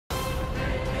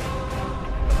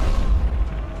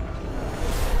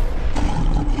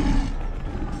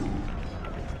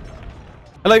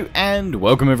Hello and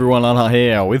welcome everyone, Lana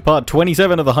here with part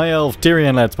 27 of the High Elf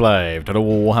Tyrion Let's Play. Total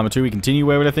War Warhammer 2, we continue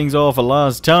where we left things off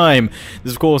last time.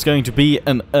 This is of course going to be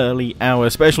an early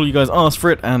hour special. You guys asked for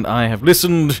it and I have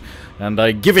listened and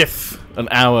I giveth an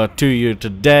hour to you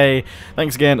today.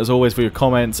 Thanks again as always for your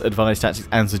comments, advice, tactics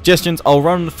and suggestions. I'll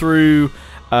run through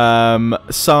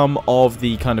some of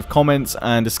the kind of comments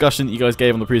and discussion that you guys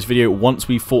gave on the previous video once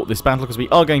we fought this battle, because we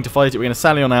are going to fight it. We're going to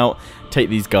sally on out, take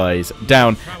these guys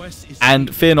down,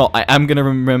 and fear not, I am going to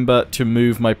remember to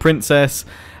move my princess,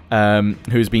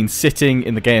 who's been sitting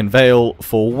in the Gaian Vale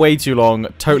for way too long,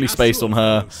 totally spaced on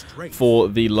her for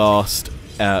the last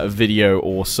video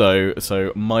or so,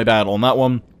 so my bad on that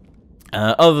one.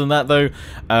 Other than that, though,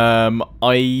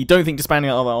 I don't think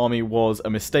disbanding out of that army was a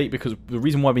mistake, because the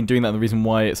reason why I've been doing that, and the reason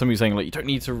why some of you are saying, like, you don't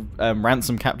need to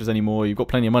ransom captives anymore, you've got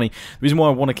plenty of money. The reason why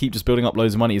I want to keep just building up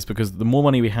loads of money is because the more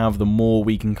money we have, the more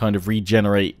we can kind of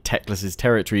regenerate Teclis's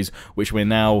territories, which we're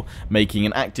now making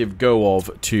an active go of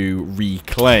to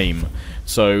reclaim.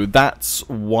 So that's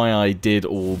why I did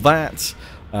all that.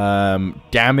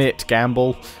 Damn it,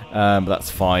 gamble, but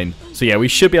that's fine. So yeah, we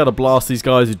should be able to blast these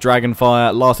guys with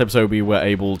Dragonfire. Last episode we were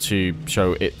able to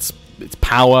show its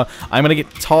power. I'm gonna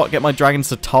get my dragons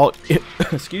to target.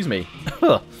 Excuse me.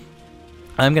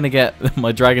 I'm gonna get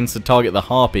my dragons to target the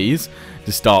harpies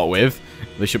to start with.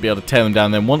 They should be able to tear them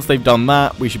down. Then once they've done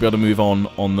that, we should be able to move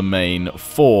on the main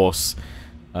force.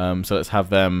 So let's have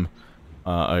them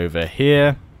over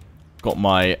here. Got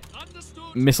my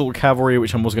missile cavalry,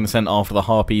 which I was going to send after the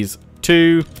harpies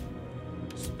too.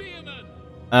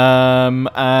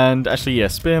 And actually, yeah,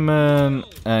 spearmen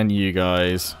and you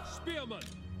guys. It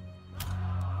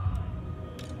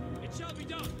shall be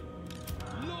done.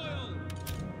 Loyal.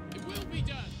 It will be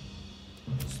done.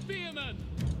 Spearmen.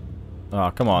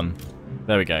 Oh, come on.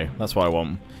 There we go. That's what I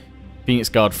want. Phoenix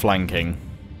Guard flanking.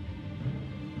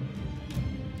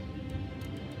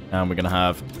 And we're going to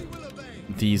have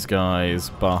these guys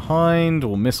behind,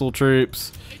 or missile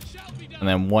troops, and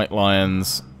then White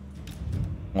Lions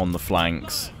on the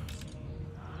flanks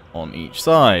on each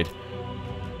side.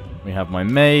 We have my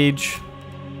mage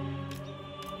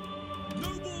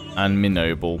and my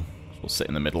noble will sit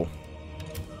in the middle,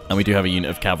 and we do have a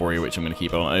unit of cavalry which I'm going to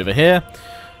keep on over here.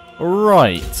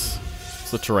 Right,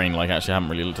 what's the terrain like? Actually, I haven't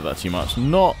really looked at that too much.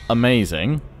 Not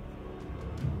amazing.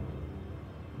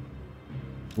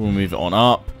 We'll move it on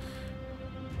up.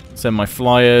 Send my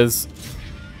flyers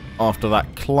after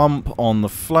that clump on the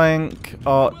flank.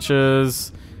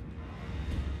 Archers.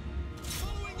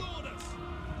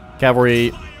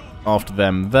 Cavalry after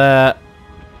them there.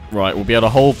 Right, we'll be able to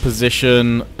hold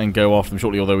position and go after them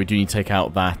shortly, although we do need to take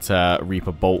out that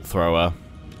Reaper Bolt Thrower.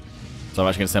 So I'm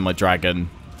actually going to send my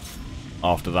dragon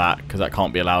after that, because that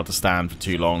can't be allowed to stand for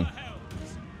too long.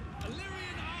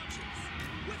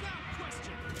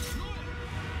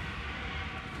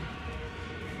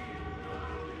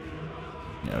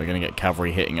 Yeah, we're going to get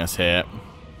cavalry hitting us here.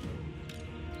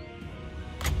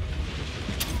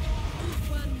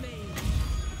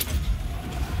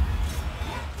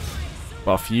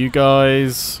 Buff you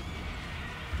guys.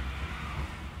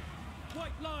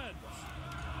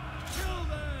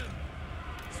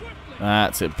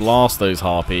 That's it. Blast those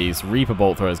harpies. Reaper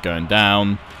Bolt Throwers going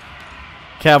down.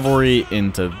 Cavalry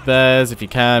into theirs if you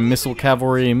can. Missile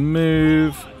cavalry,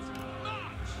 move.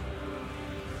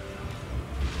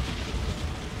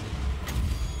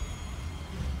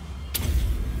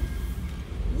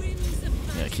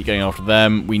 Keep going after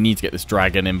them. We need to get this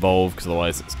dragon involved, because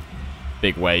otherwise it's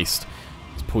big waste.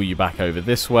 Let's pull you back over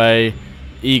this way.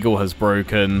 Eagle has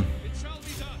broken,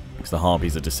 because the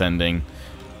harpies are descending.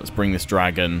 Let's bring this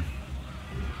dragon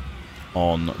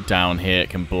on down here. It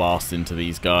can blast into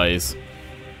these guys.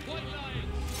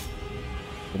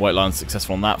 The White Lion's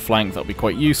successful on that flank. That'll be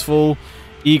quite useful.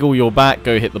 Eagle, you're back.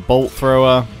 Go hit the bolt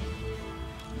thrower.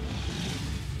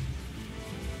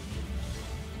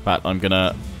 In fact, I'm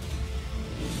gonna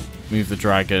move the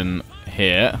dragon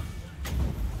here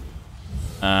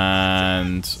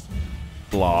and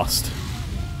blast.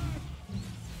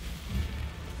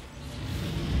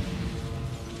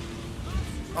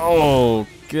 Oh,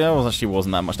 that actually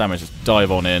wasn't that much damage. Just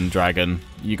dive on in, dragon.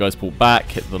 You guys pull back,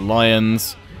 hit the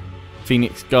lions.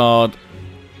 Phoenix Guard,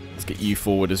 let's get you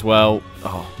forward as well.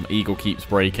 Oh, my eagle keeps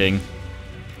breaking.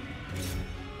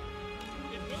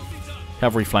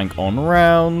 Cavalry flank on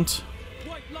round.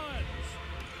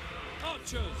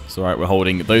 It's alright, we're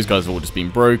holding. Those guys have all just been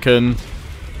broken.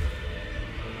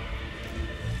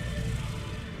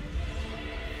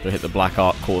 Go hit the Black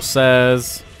Ark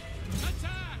Corsairs.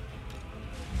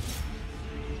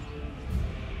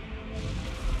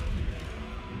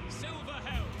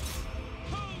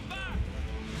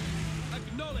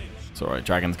 It's alright,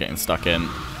 dragon's getting stuck in.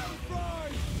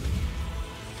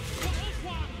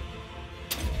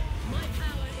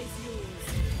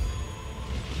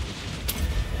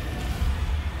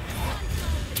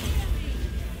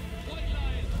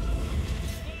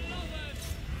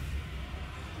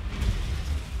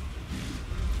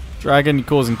 Dragon, you're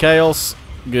causing chaos.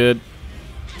 Good.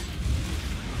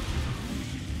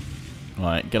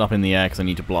 Right, get up in the air because I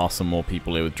need to blast some more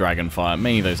people here with dragon fire.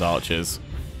 Mainly those archers.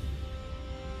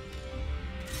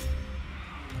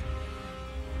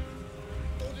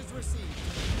 Orders received.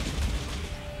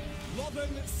 Lothern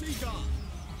Seagull.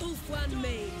 Ulfwan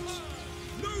Mage.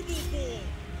 Nobleborn.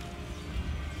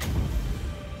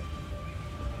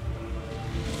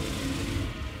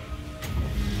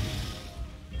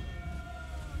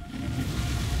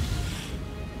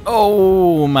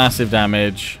 Oh, massive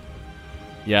damage.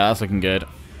 Yeah, that's looking good.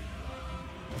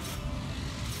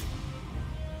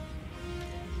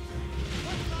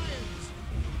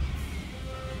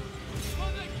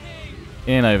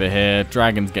 In over here,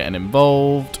 dragon's getting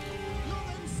involved.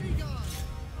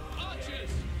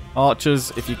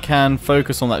 Archers, if you can,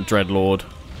 focus on that Dreadlord.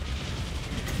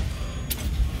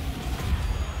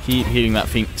 Keep healing that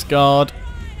Phoenix Guard.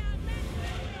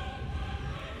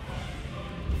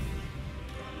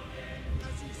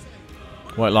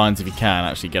 White Lions, if you can,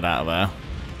 actually get out of there.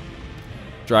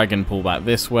 Dragon, pull back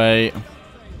this way.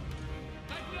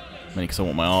 Mainly because I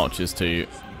want my archers to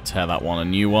tear that one a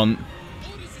new one.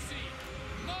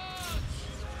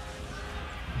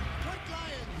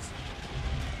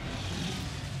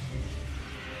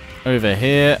 Over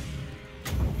here.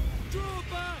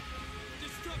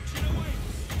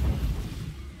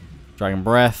 Dragon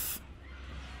Breath.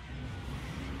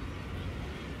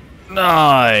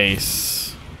 Nice!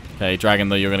 Okay, Dragon,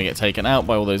 though, you're going to get taken out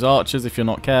by all those archers if you're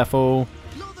not careful.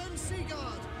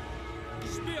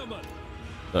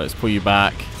 So let's pull you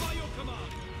back.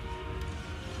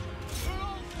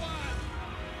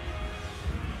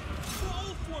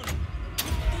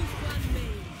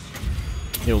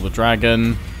 Heal the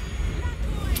dragon.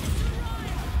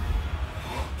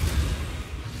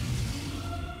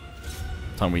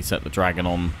 Time we set the dragon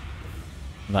on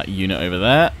that unit over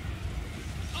there.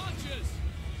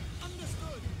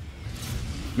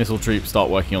 Missile troops start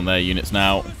working on their units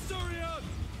now.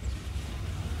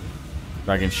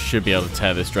 Dragon should be able to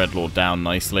tear this Dreadlord down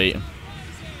nicely.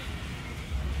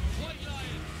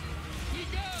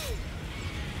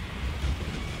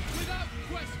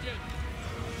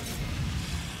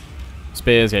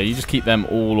 Spears, yeah, you just keep them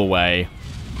all away.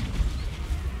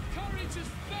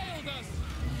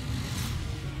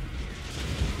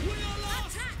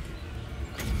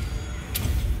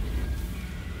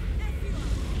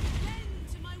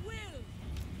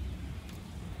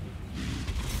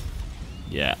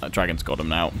 Yeah, that dragon's got him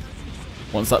now.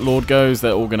 Once that lord goes,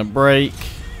 they're all going to break.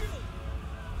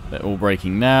 They're all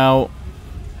breaking now.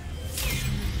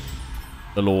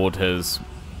 The lord has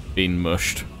been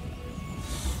mushed.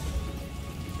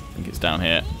 I think it's down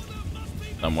here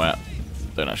somewhere.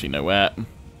 Don't actually know where.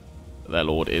 But their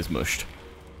lord is mushed.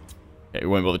 Okay,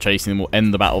 we won't bother chasing them. We'll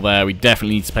end the battle there. We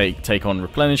definitely need to take on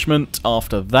replenishment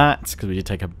after that, because we did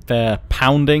take a fair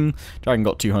pounding. Dragon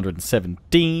got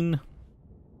 217.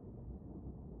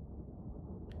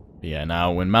 But yeah,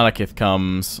 now when Malekith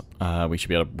comes, we should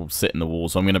be able to sit in the wall.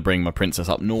 So I'm going to bring my princess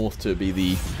up north to be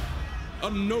the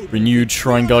renewed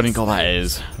Shrine Guardian. God, that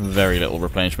is very little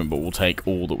replenishment, but we'll take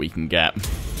all that we can get.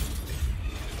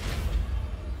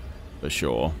 For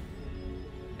sure.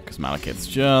 Because Malekith's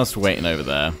just waiting over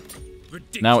there.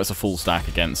 Now it's a full stack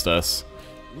against us.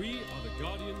 We are the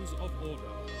guardians of order.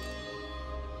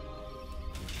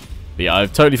 But yeah,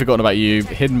 I've totally forgotten about you.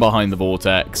 Hidden behind the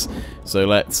vortex. So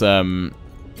let's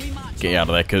get you out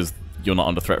of there, because you're not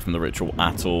under threat from the ritual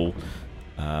at all.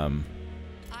 I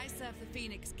serve the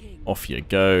Phoenix King. Off you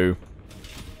go.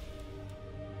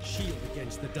 Shield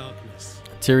against the darkness.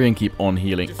 Tyrion, keep on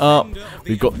healing up.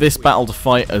 We've got this battle to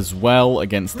fight as well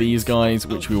against these guys,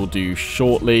 which we will do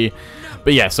shortly.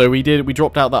 But yeah, so we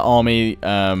dropped out that army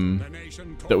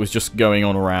that was just going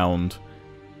on around.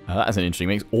 That is an interesting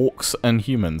mix. Orcs and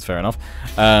humans, fair enough.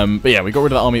 But yeah, we got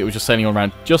rid of that army that was just sailing on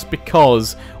around just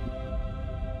because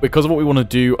of what we want to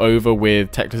do over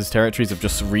with Teclis' territories of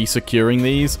just re-securing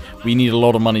these. We need a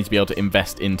lot of money to be able to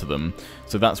invest into them.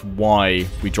 So that's why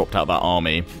we dropped out that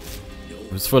army.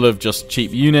 It was full of just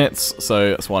cheap units, so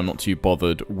that's why I'm not too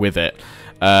bothered with it.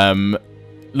 Loads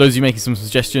of you making some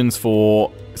suggestions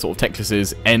for sort of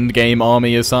Teclis' endgame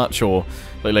army as such, or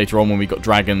like later on when we got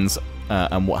dragons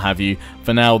and what have you.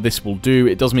 For now, this will do.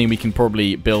 It does mean we can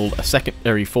probably build a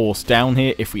secondary force down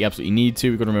here if we absolutely need to.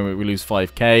 We've got to remember we lose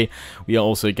 5k. We are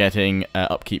also getting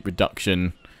upkeep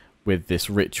reduction with this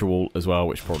ritual as well,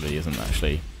 which probably isn't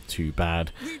actually too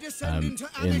bad We descend into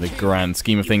in the anarchy. grand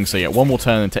scheme of things. So yeah, one more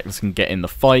turn and Teclis can get in the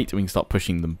fight, and we can start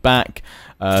pushing them back.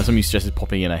 Somebody suggested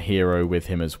popping in a hero with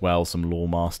him as well, some lore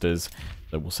masters.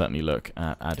 So we'll certainly look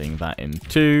at adding that in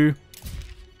too.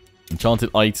 Enchanted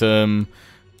item.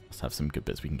 Let's have some good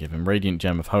bits we can give him. Radiant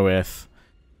Gem of Hoeth.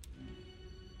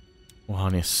 We'll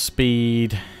harness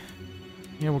speed.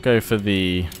 Yeah, we'll go for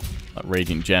the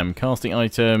Radiant Gem casting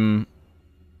item.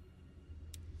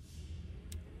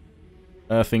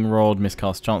 Earthing Rod,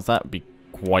 miscast chance. That would be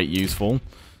quite useful.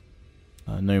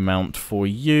 No mount for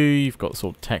you. You've got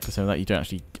sort of tech or that. You don't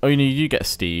actually... Oh, you do get a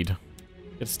steed.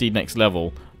 Get a steed next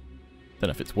level. Don't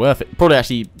know if it's worth it. Probably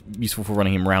actually useful for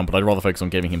running him around, but I'd rather focus on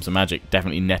giving him some magic.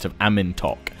 Definitely Net of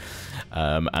Amintok.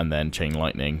 And then Chain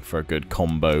Lightning for a good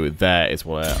combo. There is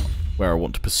where I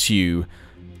want to pursue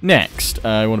next.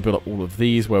 I want to build up all of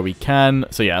these where we can.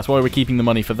 So yeah, that's why we're keeping the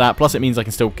money for that. Plus it means I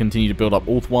can still continue to build up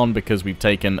Ulth 1 because we've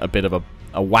taken a bit of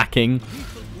a whacking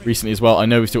recently as well. I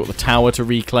know we've still got the tower to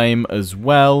reclaim as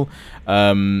well.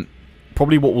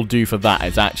 Probably what we'll do for that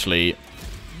is actually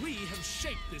We have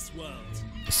shaped this world.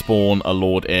 spawn a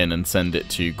Lord in and send it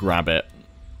to grab it.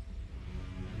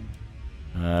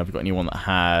 Have we got anyone that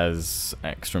has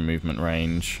extra movement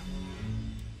range?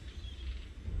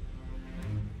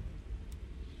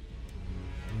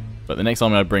 But the next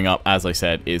one I bring up, as I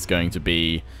said, is going to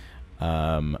be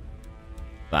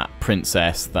that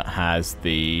princess that has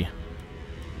the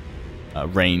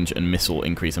range and missile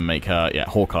increase and make her... Yeah,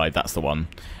 Hawkeye, that's the one.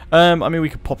 I mean, we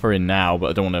could pop her in now,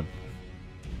 but I don't want to...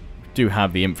 Do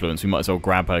have the influence. We might as well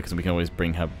grab her because we can always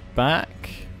bring her back.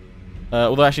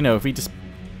 Although, actually, no. If we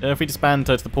disband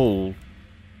her to the pool...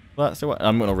 Well, that's still...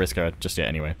 I'm not going to risk her just yet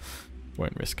anyway.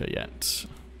 Won't risk her yet.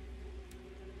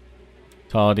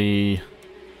 Tardy...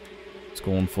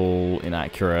 Scornful,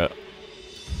 inaccurate.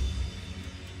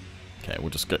 Okay, we'll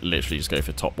just go, literally just go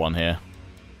for top one here.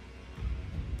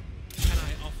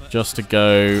 Just to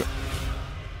go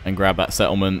and grab that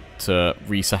settlement to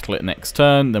resettle it next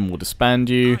turn. Then we'll disband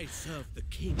you.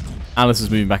 Alice is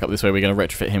moving back up this way. We're going to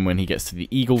retrofit him when he gets to the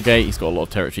Eagle Gate. He's got a lot of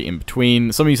territory in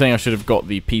between. Some of you saying I should have got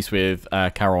the piece with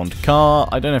Caron Car.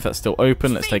 I don't know if that's still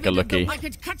open. Let's take a lookie.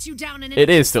 It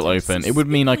is still open. It would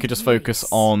mean I could just focus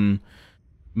on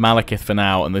Malekith for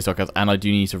now and those guys, and I do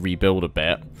need to rebuild a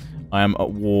bit. I am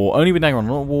at war only with Nagron. I'm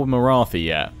not at war with Marathi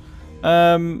yet.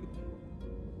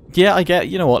 Yeah, I get.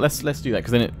 You know what? Let's do that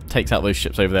because then it takes out those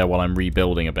ships over there while I'm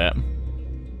rebuilding a bit.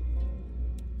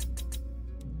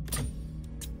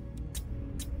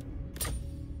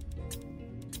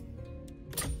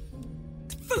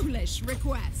 Foolish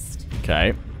request.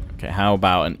 Okay. Okay. How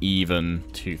about an even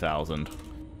 2,000?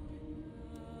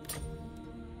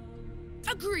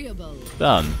 Agreeable.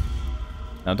 Done.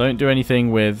 Now don't do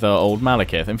anything with old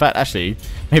Malekith. In fact, actually,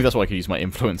 maybe that's why I could use my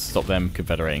influence to stop them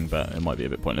confederating, but it might be a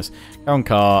bit pointless. Caron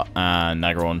Car and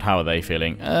Nagron, how are they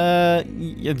feeling?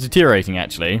 It's deteriorating,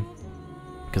 actually,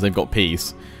 because they've got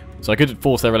peace. So I could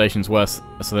force their relations worse,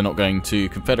 so they're not going to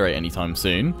confederate anytime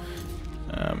soon.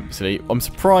 Silly. I'm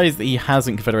surprised that he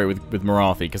hasn't confederated with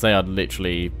Marathi, because they are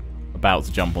literally about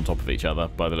to jump on top of each other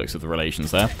by the looks of the relations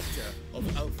there.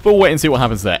 But we'll wait and see what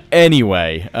happens there.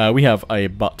 Anyway, we have a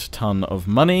butt-ton of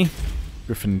money.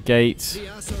 Griffin Gate.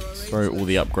 Throw all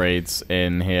the upgrades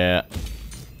in here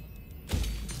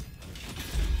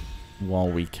while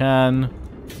we can.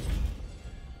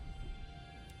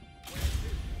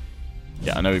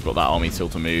 Yeah, I know we've got that army still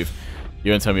to move.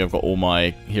 You don't tell me I've got all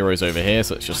my heroes over here,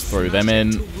 so let's just throw them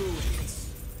in.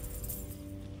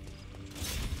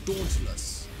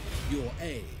 Dauntless, your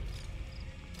aid.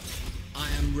 I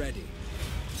am ready.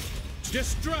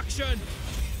 Destruction!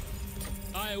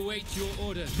 I await your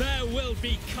order. There will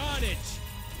be carnage!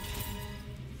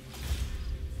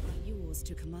 Yours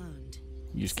to command.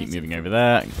 You just keep moving over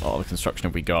there. Oh, the construction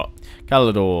have we got?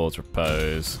 Calador's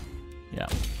Repose. Yeah.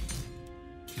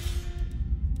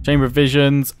 Chamber of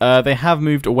Visions. They have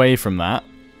moved away from that,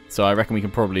 so I reckon we can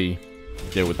probably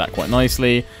deal with that quite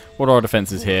nicely. What are our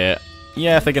defenses here?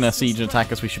 Yeah, if they're going to siege and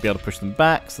attack us, we should be able to push them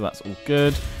back, so that's all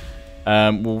good.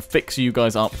 We'll fix you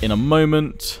guys up in a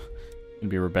moment. Going to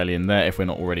be a rebellion there if we're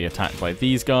not already attacked by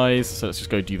these guys. So let's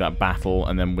just go do that battle,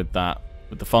 and then with the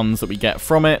funds that we get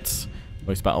from it,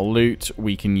 post-battle loot,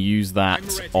 we can use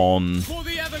that on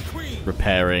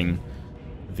repairing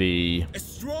the A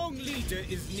strong leader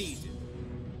is needed.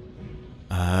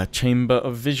 Chamber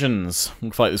of Visions.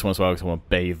 We'll fight this one as well because I want to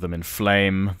bathe them in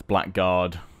flame.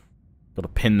 Blackguard. Got to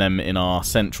pin them in our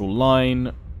central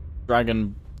line.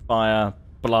 Dragon Fire.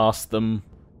 Blast them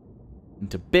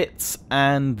into bits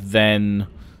and then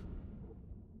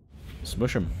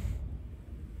smush them.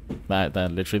 That's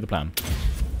literally the plan.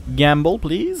 Gamble,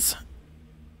 please.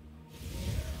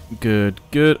 Good,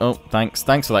 good. Oh, thanks.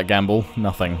 Thanks for that gamble.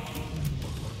 Nothing.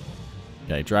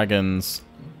 Okay, dragons.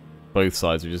 Both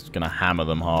sides, we're just going to hammer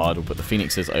them hard. We'll put the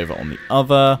phoenixes over on the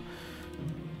other.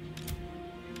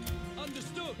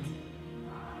 Understood.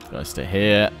 Guys, stay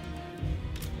here.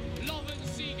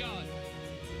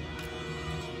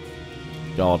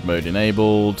 Guard mode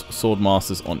enabled.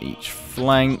 Swordmasters on each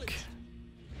flank.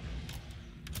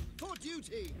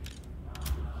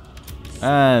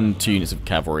 And 2 units of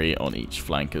cavalry on each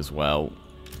flank as well.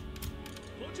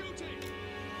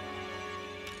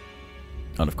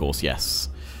 And of course, yes.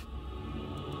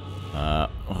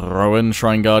 Rowan,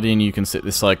 Shrine Guardian, you can sit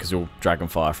this side because you'll dragon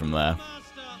fire from there.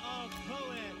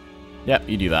 Yep,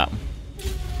 you do that.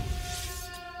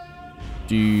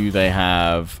 Do they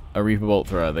have a Reaper Bolt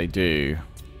Thrower? They do.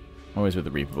 Always with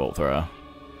the Reaper Bolt Thrower.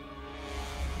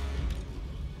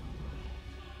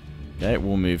 Okay,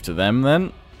 we'll move to them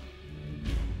then.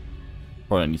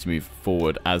 Probably don't need to move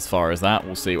forward as far as that.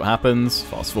 We'll see what happens.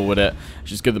 Fast forward it. It's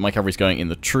just good that my cavalry's going in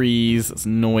the trees. That's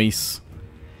nice.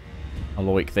 I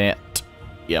like that.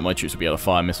 Yeah, my troops will be able to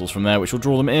fire missiles from there, which will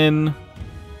draw them in.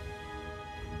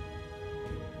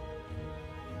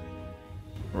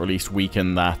 Or at least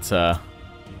weaken that...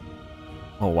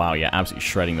 Oh, wow, yeah, absolutely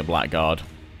shredding the Blackguard.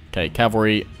 Okay,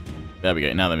 cavalry. There we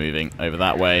go. Now they're moving over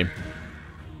that way.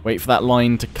 Wait for that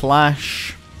line to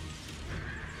clash.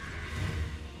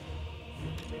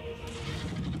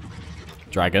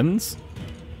 Dragons.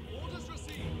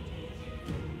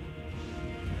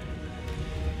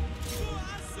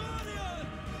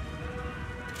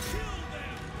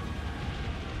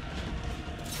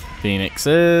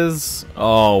 Phoenixes.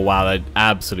 Oh, wow, they're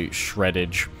absolute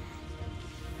shreddage.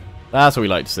 That's what we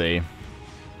like to see.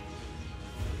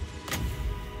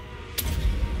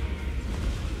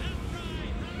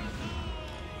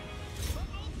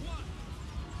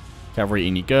 Cavalry,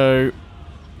 in you go.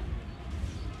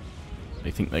 They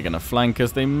think they're going to flank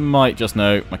us. They might just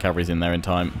know. My cavalry's in there in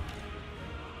time.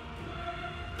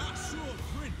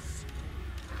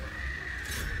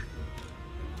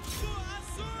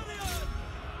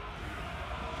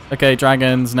 Okay,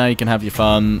 dragons, now you can have your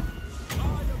fun.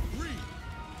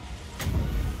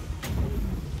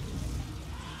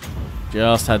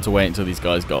 Just had to wait until these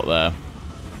guys got there.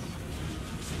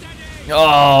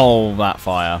 Oh, that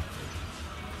fire.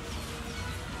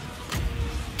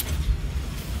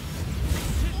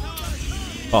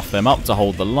 Buff them up to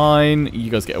hold the line. You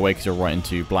guys get away because you're right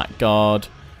into Blackguard.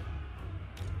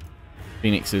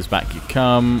 Phoenixes, back you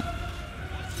come.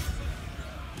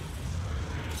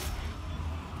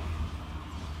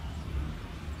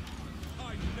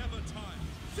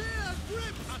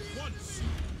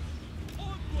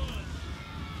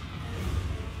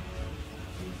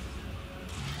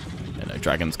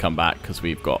 Dragons come back because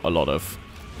we've got a lot of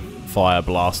fire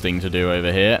blasting to do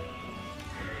over here.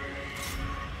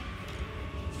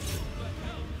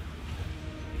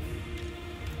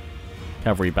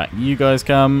 Cavalry back, you guys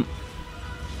come.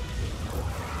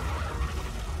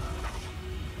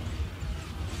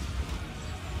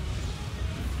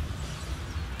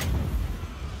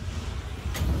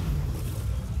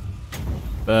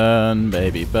 Burn,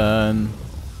 baby, burn.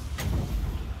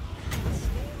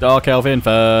 Dark Elf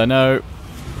Inferno.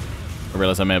 I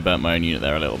realise I may have burnt my own unit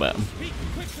there a little bit.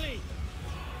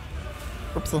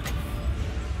 Oops.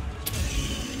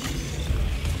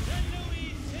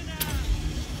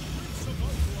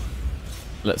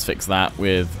 Let's fix that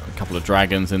with a couple of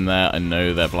dragons in there. I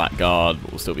know they're Blackguard,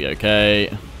 but we'll still be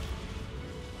okay.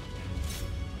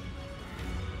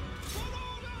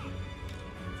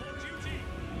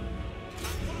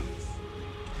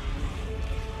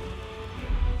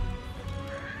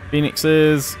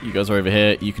 Phoenixes, you guys are over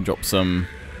here. You can drop some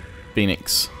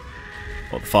Phoenix.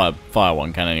 Well, the fire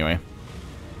one can anyway.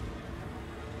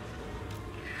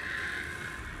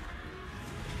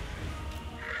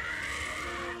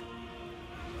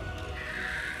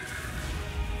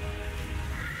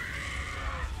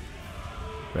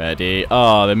 Ready.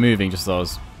 Oh, they're moving just as I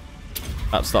was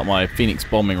about to start my Phoenix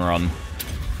bombing run.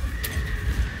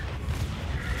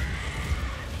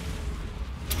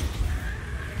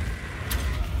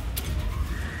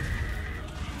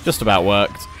 Just about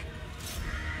worked.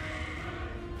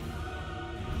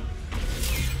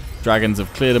 Dragons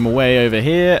have cleared them away over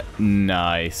here.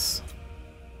 Nice.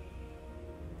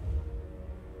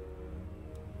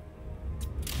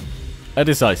 A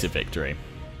decisive victory.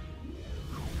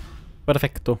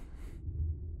 Perfecto.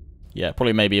 Yeah,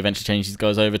 probably maybe eventually change these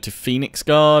guys over to Phoenix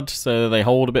Guard so they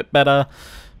hold a bit better.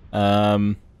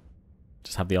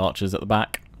 Just have the archers at the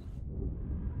back.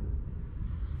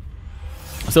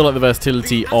 I still like the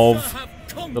versatility of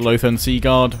the Lothern Sea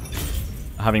Guard.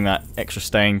 Having that extra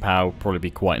staying power would probably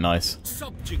be quite nice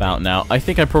about now. I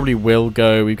think I probably will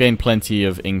go. We've gained plenty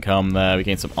of income there. We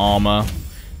gained some armor.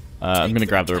 I'm going to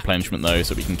grab the replenishment though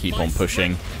so we can keep on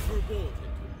pushing.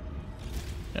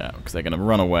 Yeah, because they're going to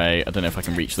run away. I don't know if I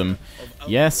can reach them.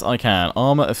 Yes, I can.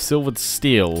 Armor of silvered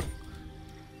steel.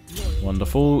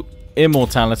 Wonderful.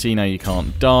 Immortality. Now you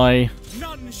can't die.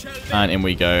 And in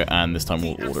we go. And this time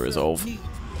we'll auto-resolve.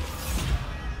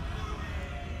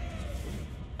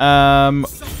 And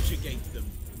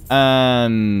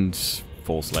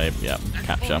Force Slave, yeah,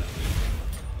 capture.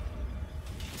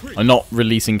 I'm not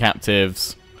releasing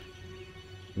captives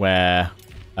where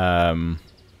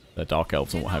they're Dark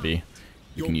Elves and what have you.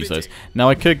 You can use those. Now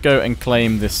I could go and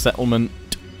claim this settlement,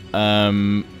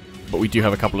 but we do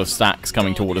have a couple of stacks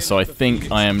coming toward us, so I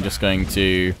think I am just going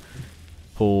to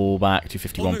pull back to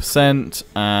 51%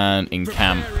 and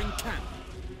encamp.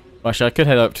 Actually, I could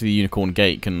head up to the Unicorn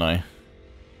Gate, couldn't I?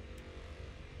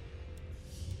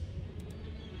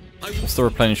 What's the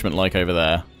replenishment like over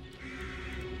there?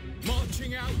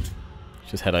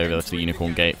 Just head over to the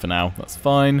Unicorn Gate for now. That's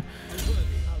fine.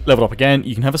 Leveled up again.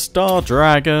 You can have a Star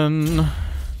Dragon.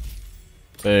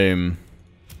 Boom.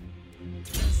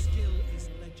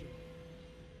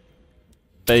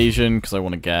 Invasion, because I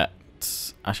want to get...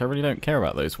 Actually, I really don't care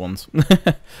about those ones.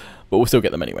 But we'll still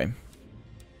get them anyway.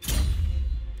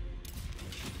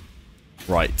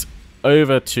 Right.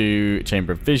 Over to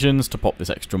Chamber of Visions to pop this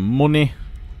extra money.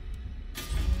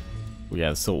 Well, yeah,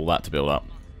 there's still all that to build up.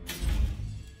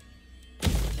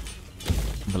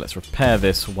 But let's repair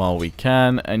this while we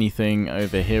can. Anything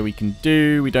over here we can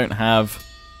do? We don't have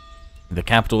the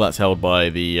capital. That's held by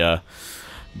the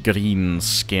green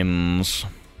skins.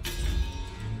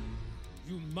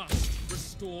 You must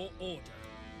restore order.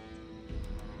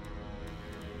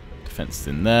 Defense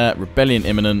in there. Rebellion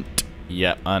imminent.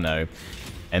 Yep, I know.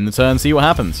 End the turn, see what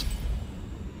happens.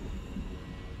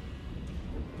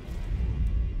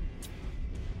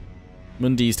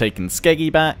 Mundi's taken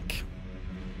Skeggy back.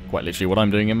 Quite literally what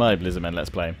I'm doing in my Blizzardmen Let's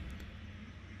Play.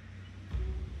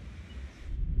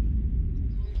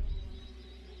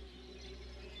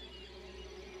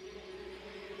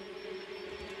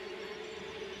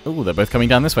 Oh, they're both coming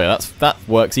down this way. That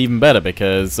works even better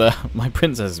because my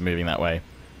princess is moving that way.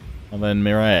 And then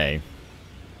Mireille.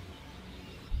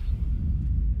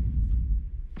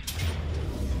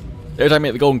 Every time we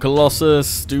hit the Golden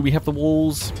Colossus, do we have the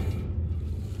walls?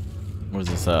 Or is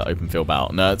this open field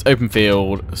battle? No, it's open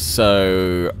field,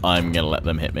 so I'm going to let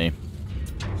them hit me.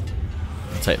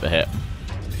 I'll take the hit.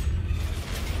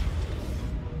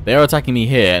 They are attacking me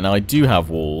here, and I do have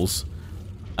walls.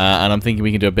 And I'm thinking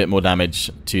we can do a bit more damage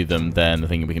to them than I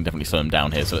think we can definitely slow them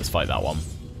down here, so let's fight that one.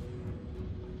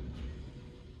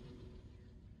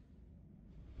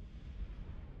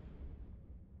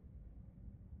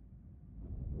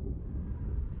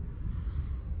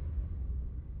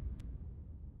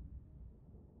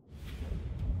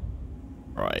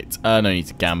 Right, no need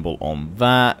to gamble on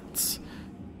that.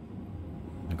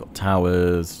 I've got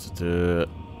towers.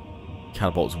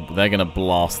 Catapults, they're going to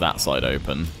blast that side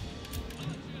open.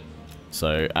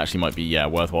 So, actually might be, yeah,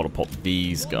 worthwhile to pop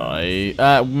these guys.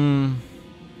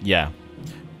 Yeah.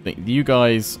 I think you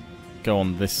guys go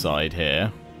on this side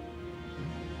here.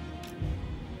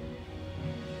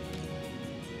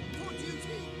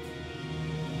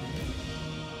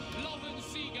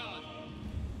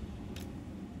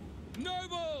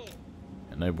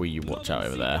 Noble, you watch out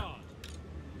over there.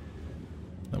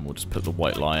 Then we'll just put the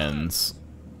White Lions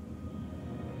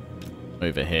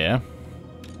over here.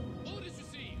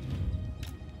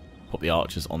 Put the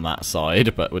archers on that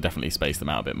side, but we'll definitely space them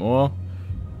out a bit more.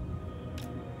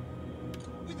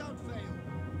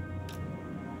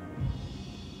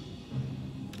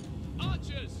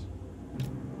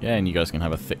 Yeah, and you guys can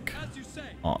have a thick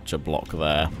archer block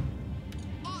there.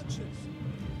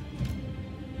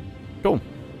 Cool.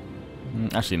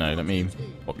 Actually, no, let me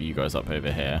pop you guys up over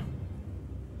here.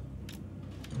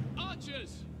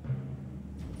 Archers.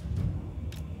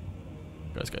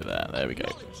 You guys go there. There we go.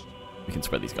 We can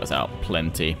spread these guys out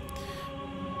plenty.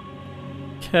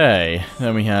 Okay,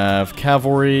 then we have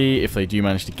cavalry, if they do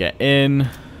manage to get in.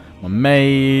 My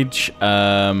mage.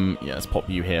 Yeah, let's pop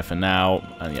you here for now.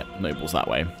 And yeah, nobles that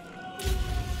way.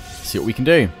 See what we can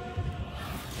do.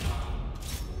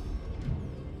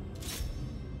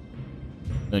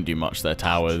 Don't do much, their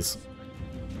towers.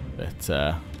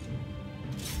 But,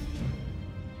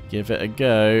 give it a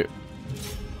go. Okay,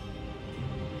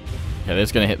 they're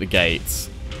just going to hit the gates.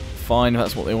 Fine, if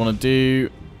that's what they want to do.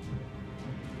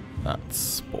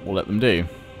 That's what we'll let them do.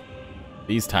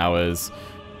 These towers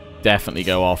definitely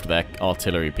go after their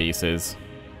artillery pieces.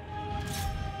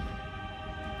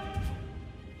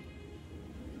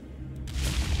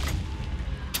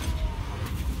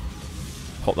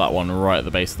 pop that one right at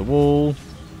the base of the wall. It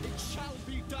shall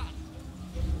be done.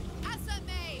 As a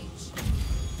mage.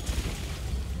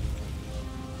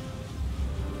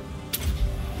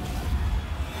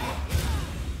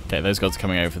 Okay, those guys are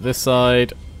coming over this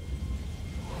side.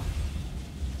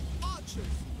 Archers.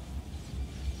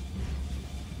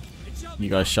 It shall You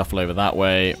guys shuffle over that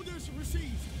way. orders received.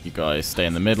 You guys stay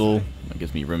in the middle. That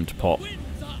gives me room to pop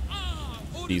Winds are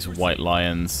our these orders white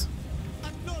lions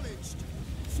received. Acknowledged.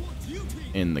 For duty.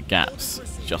 in the gaps,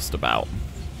 just about.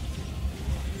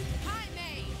 High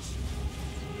mage.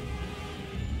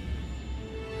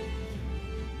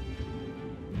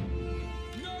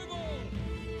 Noble.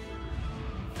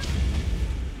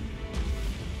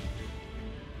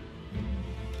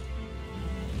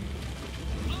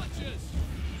 Archers.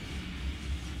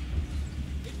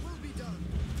 It will be done.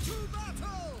 To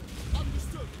battle.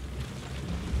 Understood.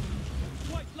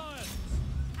 White lions.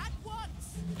 At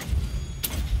once.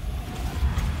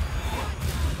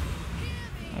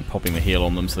 I'm popping the heal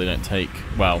on them so they don't take,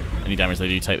 well, any damage they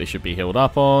do take they should be healed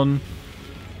up on.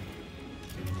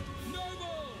 Noble.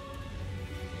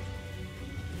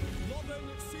 Lothar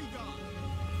Seagull.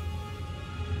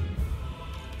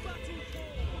 Battle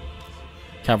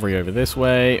force. Cavalry over this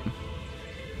way.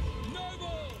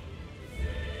 Noble.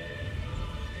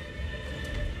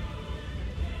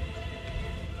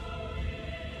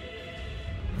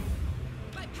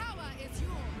 My power is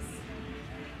yours.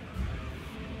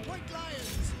 White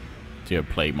lions. Do you have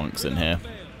plague monks in here?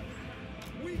 Fail.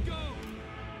 We go.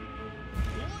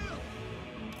 Loyal.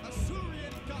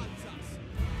 Assyrian guides us.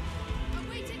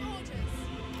 Awaiting orders.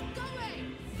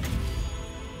 Going.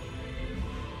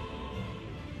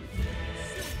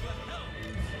 Silver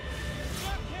helms.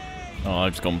 Blockade. Oh,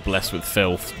 I've just gone blessed with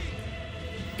filth.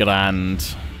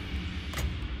 Grand.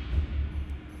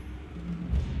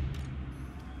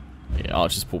 Yeah,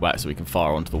 archers pull back so we can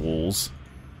fire onto the walls.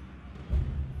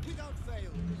 Without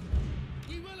fail.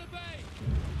 We will obey.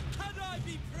 Had I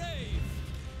be brave.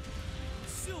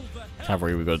 Silver helms.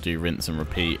 Cavalry, we've got to do rinse and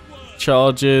repeat.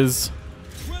 Charges.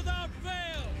 Without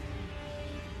fail.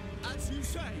 As you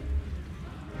say.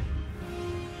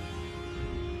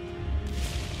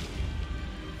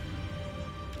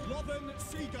 Lothar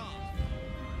Seagull.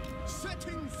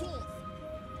 Setting forth.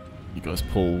 You guys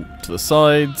pull to the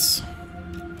sides.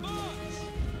 March.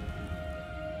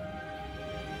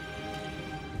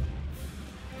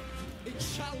 It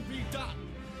shall be done.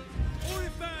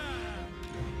 Orifare.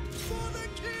 For the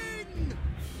king.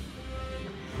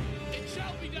 It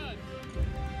shall be done.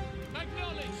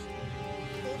 Acknowledged.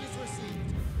 Orders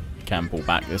received. Can pull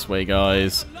back this way,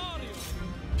 guys.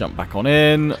 Alario. Jump back on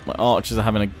in. My archers are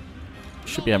having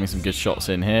should be having some good shots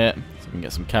in here. So we can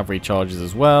get some cavalry charges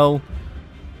as well.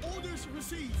 Orders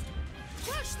received.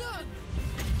 Crush them.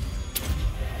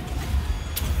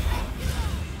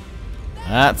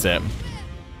 That's it.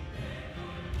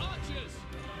 Archers.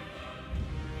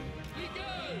 We go.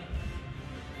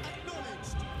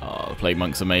 Acknowledged. Oh, the plague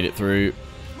monks have made it through.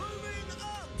 Moving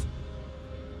out.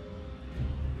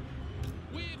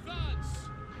 We advance.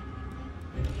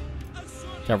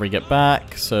 Assyrian Cavalry get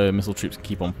back, so missile troops can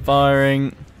keep on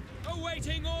firing.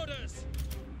 awaiting orders.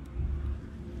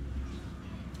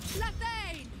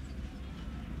 Lathane.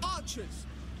 Archers.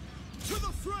 To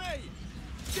the fray.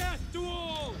 Death to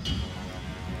all.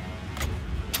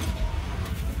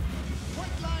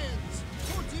 White lions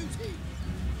for duty.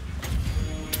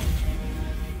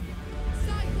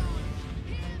 Saigon.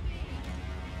 Hear me.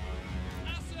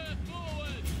 Asser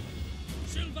forward.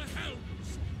 Silver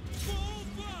helms.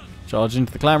 Full front. Charge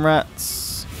into the clan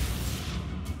rats.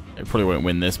 It probably won't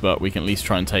win this, but we can at least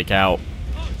try and take out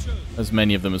Archers. as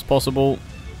many of them as possible.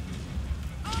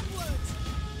 Onwards.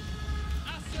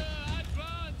 Asser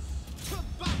advance. To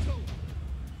battle.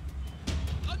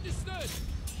 Understood.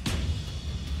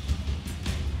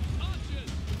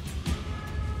 Archers.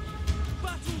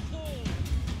 Battle call.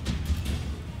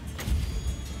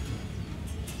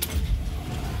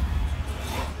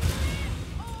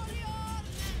 Orion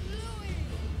and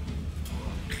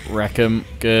Louis. Wreck 'em.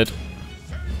 Good.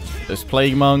 Those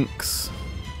plague monks.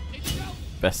 It shall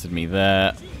Bested me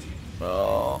there.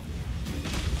 Oh.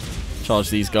 Charge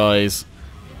these guys.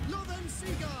 Lothar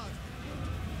Seagull.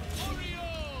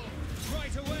 Oriole.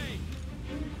 Right away.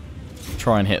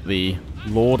 Try and hit the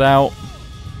Lord out.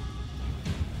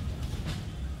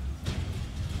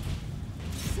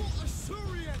 For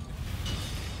Assyrian.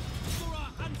 For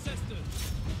our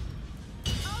ancestors.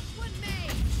 Outward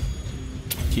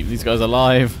mage. Keep these guys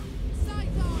alive.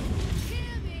 Saigon.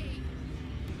 Hear me.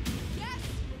 Yes.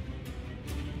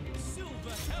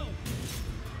 Silver helm.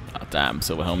 Ah, damn,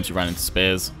 Silver Helms, you ran into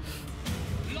spears.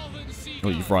 Lothar Or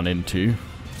Seagull. you've run into.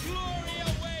 Glory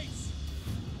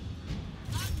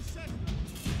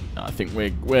I think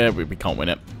we can't win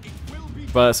it.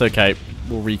 But it's okay.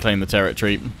 We'll reclaim the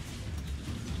territory.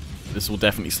 This will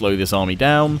definitely slow this army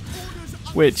down,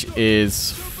 which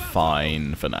is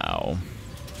fine for now.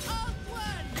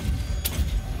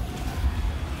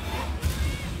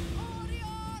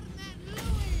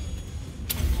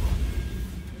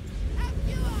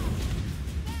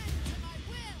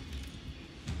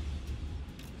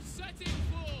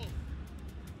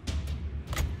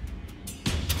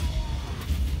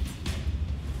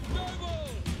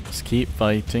 Just keep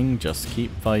fighting, just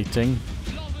keep fighting.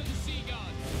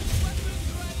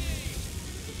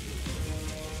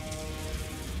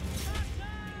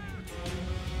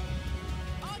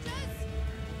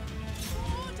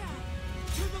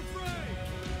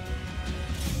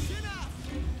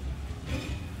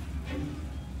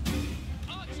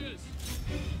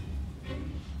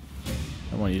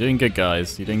 Come on, you're doing good,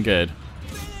 guys. You're doing good.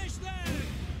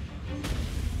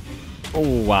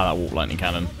 Oh, wow, that warp lightning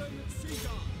cannon.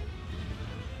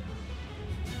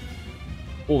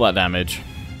 All that damage.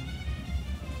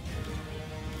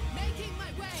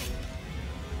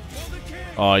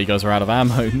 Oh, you guys are out of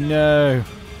ammo. No.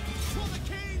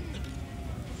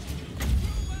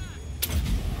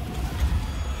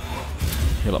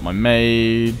 Heal up my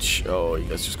mage. Oh, you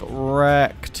guys just got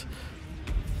wrecked.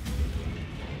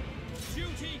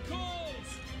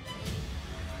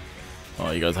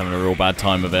 Oh, you guys having a real bad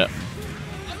time of it.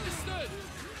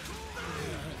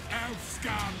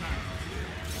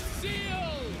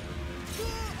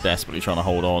 Desperately trying to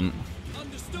hold on.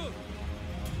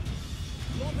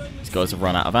 These guys have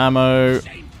run out of ammo.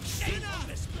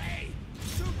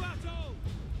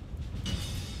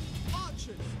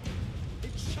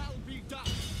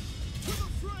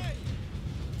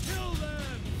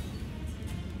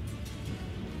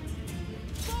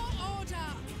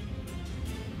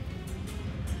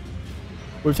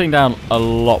 We've taken down a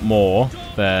lot more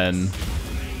than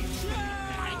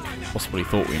possibly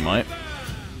thought we might.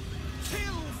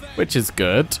 Which is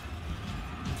good.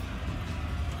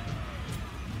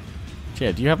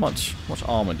 Yeah, do you have much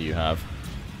armor do you have?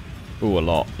 Ooh, a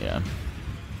lot, yeah.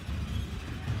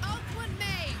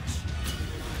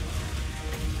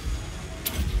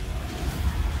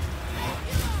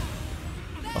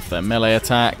 Off their melee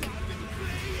attack.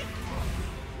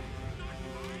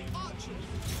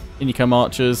 In you come,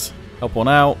 archers. Help one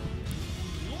out.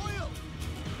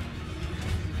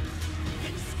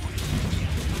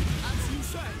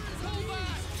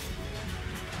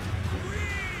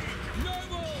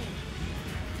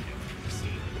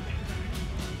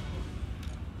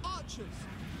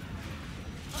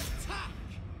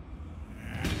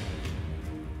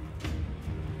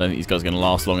 I don't think these guys are going to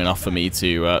last long enough for me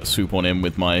to swoop on in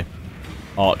with my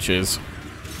archers.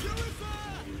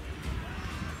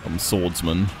 I'm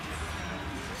swordsman.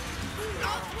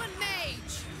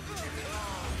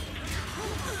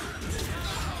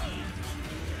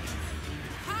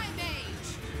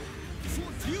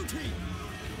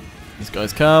 These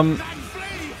guys come.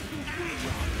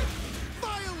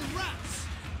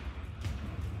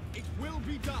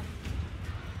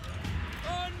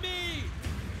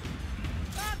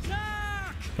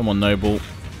 Come on, Noble.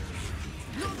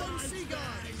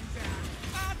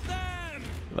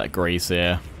 That grace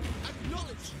here.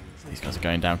 These guys are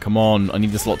going down. Come on, I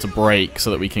need this lot to break so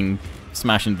that we can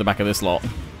smash into the back of this lot.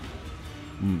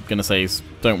 I'm gonna say,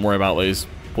 don't worry about those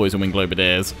poison wing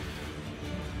globadiers.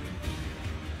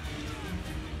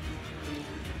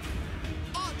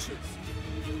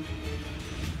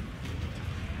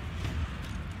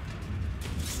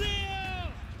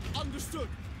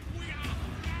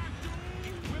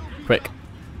 Quick.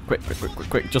 Quick, quick, quick, quick,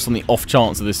 quick. Just on the off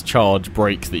chance that this charge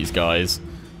breaks these guys.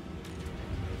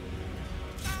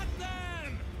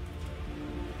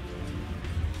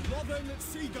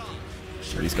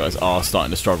 These guys are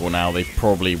starting to struggle now. They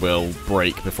probably will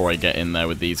break before I get in there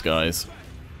with these guys.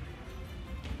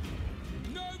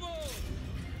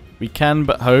 We can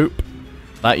but hope.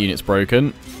 That unit's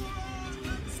broken.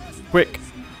 Quick.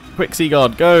 Quick,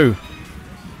 Seaguard, go.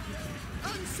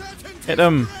 Hit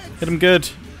them. Hit them good.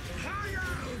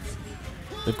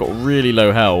 They've got really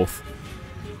low health.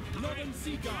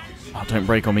 Oh, don't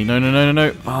break on me. No, no, no, no,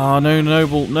 no. Oh, no,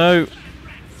 Noble, no.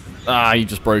 Ah, you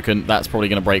just broken. That's probably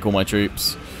going to break all my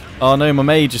troops. Oh, no, my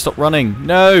mage just stopped running.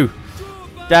 No.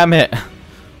 Damn it.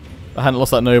 If I hadn't lost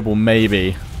that Noble,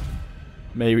 maybe.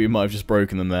 Maybe we might have just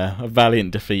broken them there. A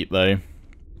valiant defeat, though.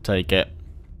 Take it.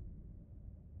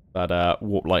 That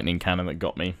warp lightning cannon that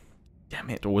got me. Damn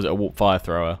it. Or was it a warp fire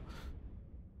thrower?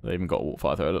 They even got a warp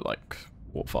fire thrower. It looked like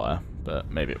warp fire, but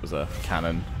maybe it was a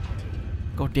cannon.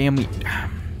 God damn me.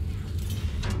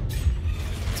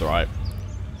 It's alright.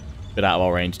 bit out of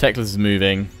our range. Teclis is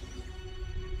moving.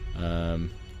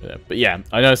 But yeah,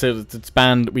 I know I said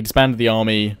we disbanded the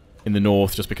army in the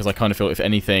north just because I kind of feel if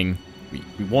anything,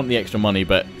 we want the extra money,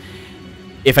 but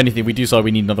if anything, we do decide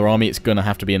we need another army, it's going to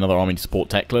have to be another army to support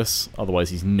Teclis. Otherwise,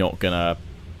 he's not going to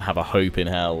have a hope in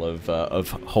hell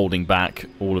of holding back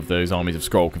all of those armies of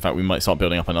Skrulk. In fact, we might start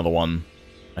building up another one,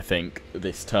 I think,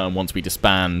 this turn once we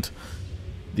disband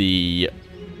the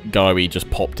guy we just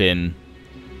popped in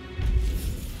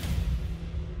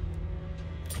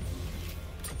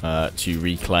to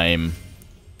reclaim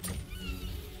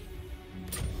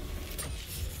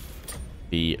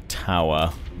the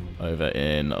tower over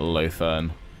in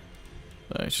Lothern.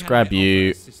 So just grab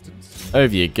you.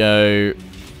 Over you go.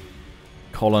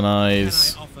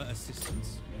 Colonize.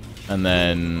 And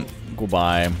then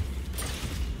goodbye.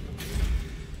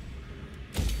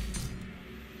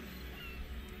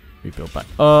 Rebuild back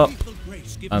up.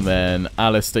 And then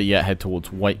Alistair, yeah, head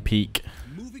towards White Peak.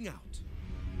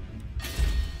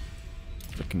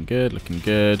 Looking good, looking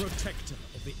good.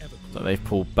 So they've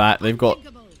pulled back. They've got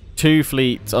 2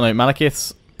 fleets. Oh no,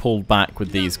 Malekith's pulled back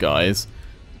with these guys.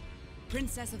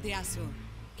 Princess of the Asur.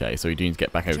 Okay, so we do need to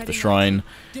get back over to the shrine.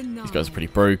 These guys are pretty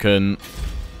broken.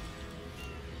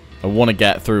 I want to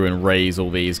get through and raise all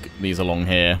these along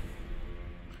here.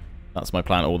 That's my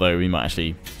plan, although we might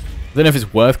actually... I don't know if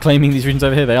it's worth claiming these regions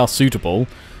over here. They are suitable.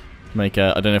 I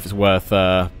don't know if it's worth,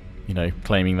 you know,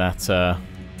 claiming that...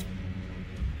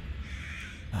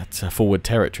 forward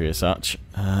territory as such.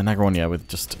 Nagaronia with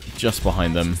just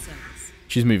behind them.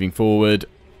 She's moving forward.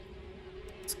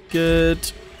 It's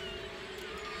good.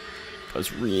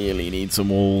 Guys really need some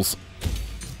walls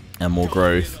and more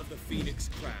growth.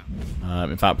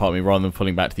 In fact, part of me, rather than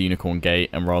pulling back to the Unicorn Gate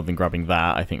and rather than grabbing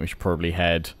that, I think we should probably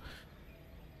head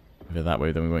over that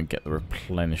way. Then we won't get the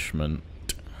replenishment.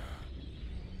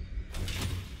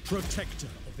 Protector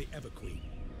of the Everqueen.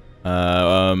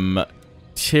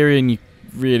 Tyrion, you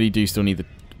really do still need the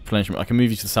replenishment. I can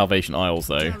move you to the Salvation Isles,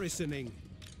 though.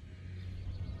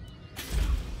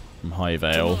 From High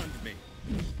Vale.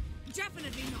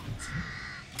 Definitely not.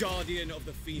 Guardian of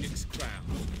the Phoenix Crown.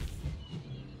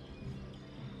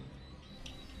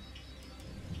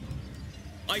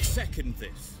 I second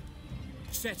this.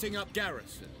 Setting up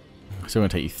garrison. It's going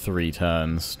to take you 3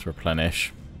 turns to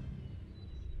replenish.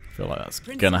 I feel like that's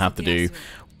going to have to do.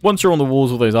 Once you're on the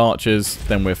walls with those archers,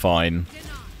 then we're fine.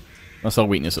 That's our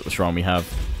weakness at the shrine. We have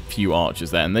few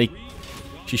archers there, and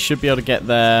she should be able to get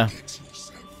there.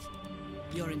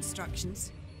 Your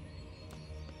instructions.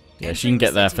 Yeah, she can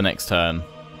get there for next turn.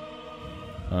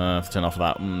 For turn after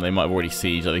that, they might have already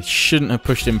sieged. They shouldn't have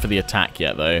pushed in for the attack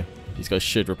yet, though. These guys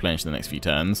should replenish in the next few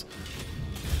turns.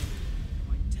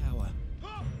 Tower.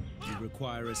 You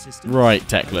require assistance. Right,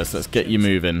 Teclis, let's get you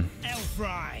moving.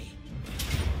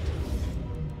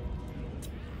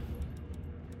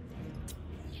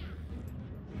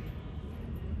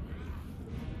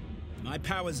 My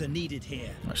powers are needed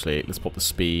here. Actually, let's pop the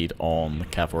speed on the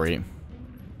cavalry.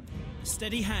 A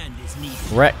steady hand is needed.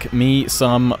 Wreck me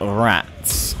some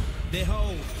rats.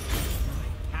 Behold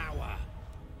my power.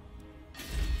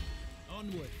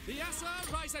 Onward. The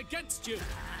Asur rise against you.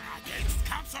 Against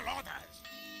council orders.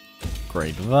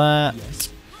 Upgrade that.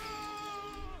 Yes.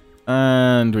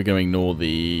 And we're going to ignore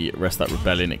the rest of that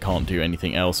rebellion. It can't do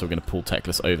anything else, so we're going to pull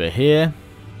Teclis over here.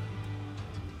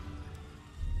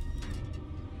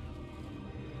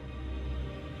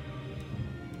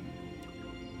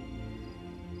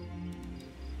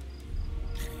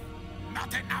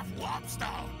 Not enough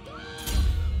warpstone.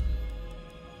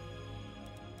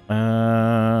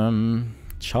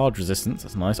 Charge resistance,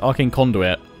 that's nice. Arcane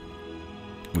Conduit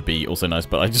would be also nice,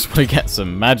 but I just want to get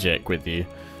some magic with you.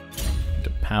 To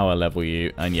power level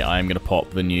you. And yeah, I am going to pop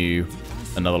the new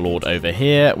another lord over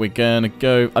here. We're going to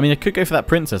go... I mean, I could go for that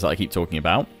princess that I keep talking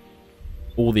about.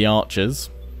 All the archers.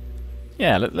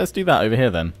 Yeah, let's do that over here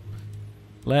then.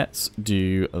 Let's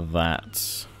do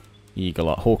that.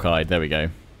 Eagle-Eye, Hawkeye, there we go.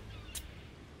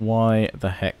 Why the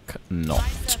heck not? I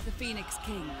serve the Phoenix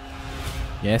King.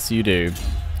 Yes, you do.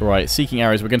 Right, Seeking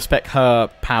Arrows. We're going to spec her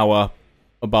power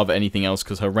above anything else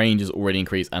because her range is already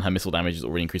increased and her missile damage is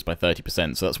already increased by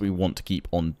 30%. So that's what we want to keep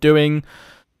on doing.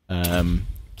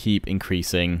 Keep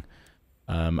increasing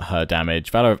her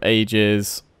damage. Valor of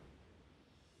Ages.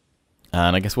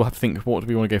 And I guess we'll have to think, what do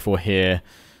we want to go for here?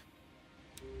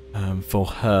 For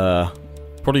her,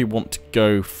 probably want to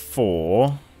go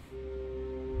for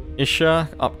Isha,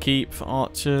 upkeep for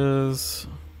archers.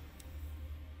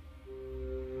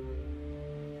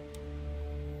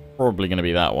 Probably going to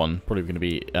be that one. Probably going to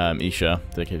be Isha,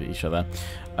 dedicated to Isha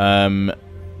there.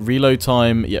 Reload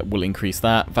time, yeah, we'll increase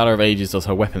that. Valor of Ages does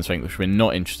her weapon strength, which we're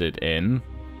not interested in.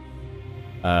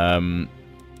 We're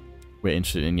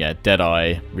interested in, yeah,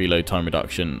 Deadeye, reload time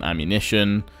reduction,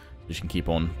 ammunition. You can keep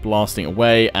on blasting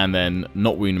away, and then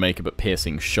not wound maker, but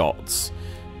piercing shots.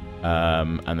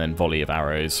 And then volley of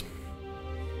arrows.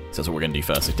 So that's what we're going to do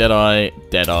first. So Deadeye,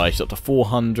 she's up to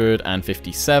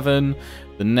 457.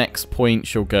 The next point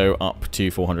she'll go up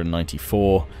to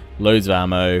 494. Loads of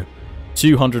ammo.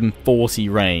 240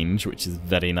 range, which is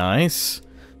very nice.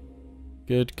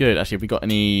 Good, good. Actually, have we got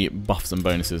any buffs and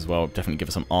bonuses as well? Definitely give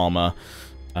us some armor.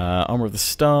 Armor of the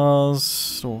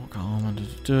Stars.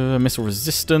 Missile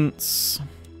resistance.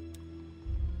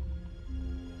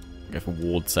 Go for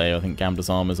ward save. I think Gambler's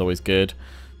armor is always good.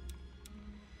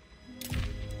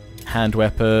 Hand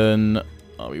weapon.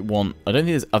 We want. I don't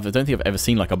think I've ever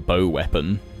seen like a bow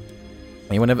weapon.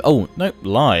 Anyone ever? Oh no,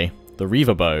 lie. The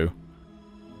Reaver bow.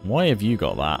 Why have you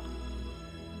got that?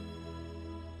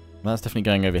 That's definitely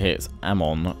going over here. It's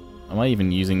Ammon. Am I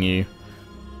even using you?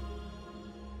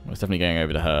 Well, it's definitely going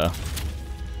over to her.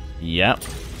 Yep.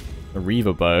 A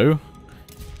Reaver bow.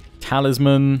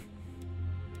 Talisman.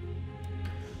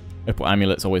 Opal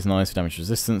amulet's always nice for damage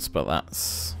resistance, but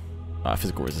that's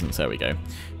physical resistance. There we go.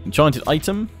 Enchanted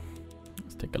item.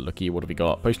 Let's take a looky. What have we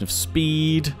got? Potion of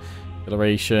speed,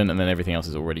 acceleration, and then everything else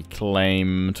is already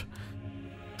claimed.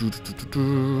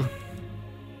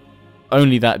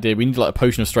 Only that did. We need like a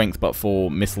potion of strength, but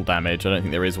for missile damage. I don't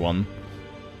think there is one.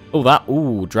 Oh, that.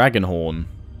 Ooh, dragon horn.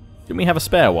 Didn't we have a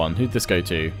spare one? Who'd this go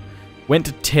to? Went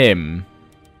to Tim.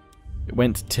 It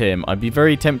went to Tim. I'd be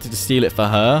very tempted to steal it for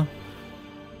her.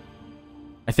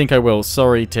 I think I will.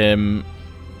 Sorry, Tim.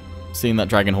 Seeing that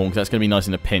dragon horn, because that's going to be nice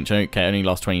in a pinch. Okay, it only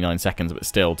lasts 29 seconds, but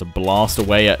still, to blast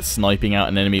away at sniping out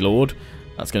an enemy lord,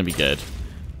 that's going to be good.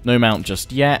 No mount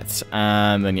just yet,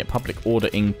 and then public order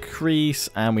increase,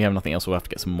 and we have nothing else. We'll have to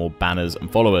get some more banners and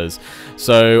followers.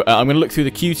 So I'm going to look through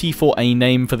the QT for a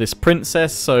name for this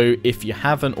princess. So if you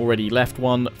haven't already left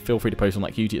one, feel free to post on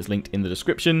that QT. It's linked in the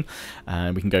description,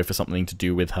 and we can go for something to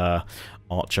do with her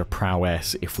archer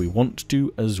prowess if we want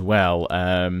to as well.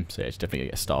 So yeah, it's definitely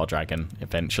get a star dragon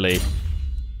eventually.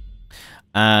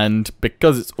 And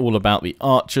because it's all about the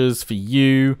archers for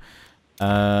you,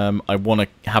 I want to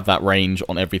have that range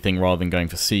on everything rather than going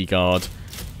for Sea Guard.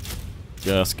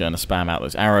 Just going to spam out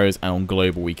those arrows, and on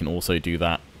global we can also do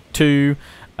that too.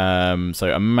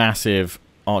 So a massive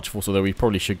archer force, although we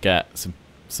probably should get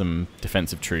some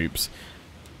defensive troops.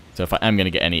 So if I am going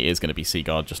to get any, it is going to be Sea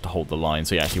Guard just to hold the line.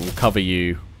 So yeah, actually we'll cover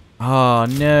you. Oh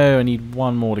no, I need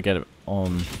one more to get it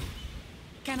on.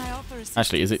 Can I offer assistance?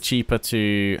 Actually, is it cheaper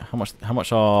to... How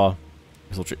much are...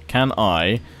 Can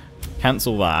I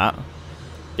cancel that?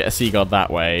 Get a Sea Guard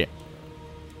that way.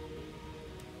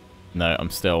 No, I'm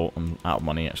out of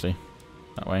money actually.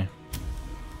 That way.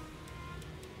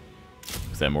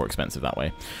 Because they're more expensive that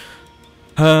way.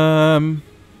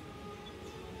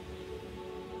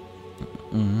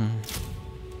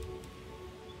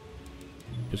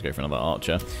 Just go for another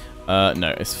archer.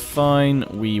 No, it's fine.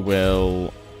 We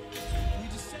will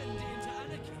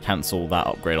cancel that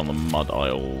upgrade on the Mud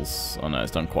Isles. Oh no,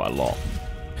 it's done quite a lot.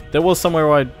 There was somewhere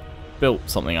where I built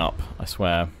something up, I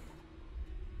swear.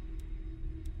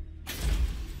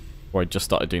 Or I just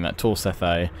started doing that.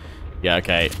 Torsethe. Yeah,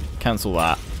 okay. Cancel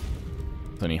that.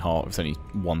 It's only half. It's only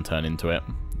one turn into it.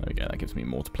 There we go. That gives me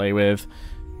more to play with.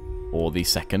 Or the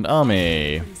second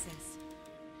army.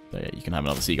 So yeah, you can have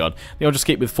another Sea Guard. I'll just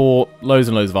keep with 4 loads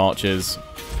and loads of archers.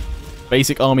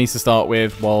 Basic armies to start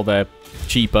with while they're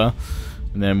cheaper.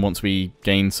 And then once we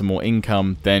gain some more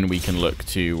income, then we can look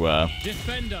to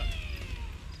Defender.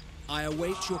 I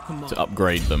await your command. To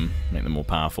upgrade them, make them more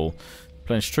powerful.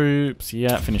 Replenish troops,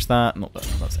 yeah, finish that. Not that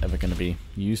that's ever going to be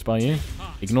used by you.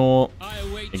 Ignore,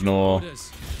 ignore.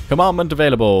 Commandment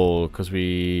available, because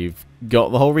we've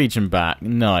got the whole region back.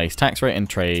 Nice. Tax rate and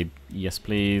trade. Yes,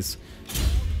 please.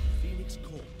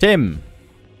 Tim,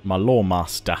 my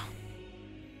lawmaster.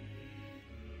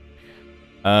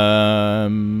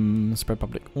 Spread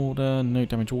public order. No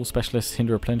damage all specialists.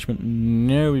 Hinder replenishment.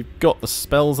 No, we've got the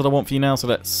spells that I want for you now, so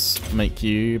let's make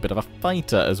you a bit of a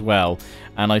fighter as well.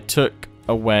 And I took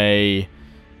away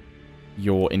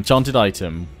your enchanted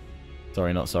item.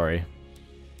 Sorry, not sorry.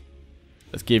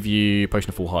 Let's give you Potion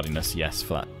of Foolhardiness, yes,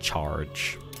 for that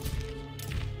charge.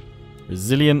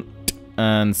 Resilient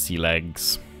and Sea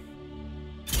Legs.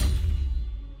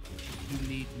 You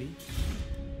need me?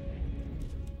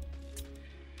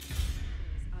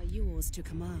 Are yours to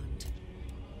command.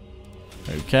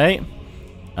 Okay.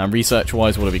 And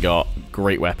research-wise, what have we got?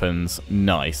 Great weapons.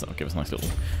 Nice. That'll give us a nice little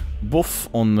buff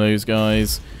on those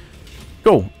guys.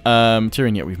 Cool.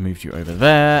 Tyrion, yeah, we've moved you over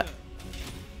there.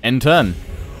 End turn.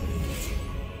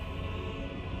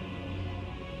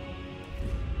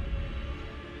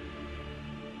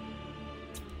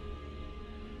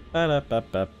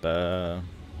 Ba-da-ba-ba-ba.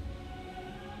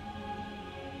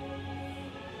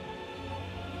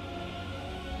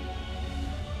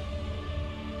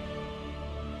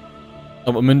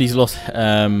 Oh, but Mundi's lost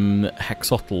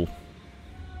Hexotl.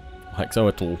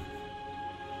 Hexoatl.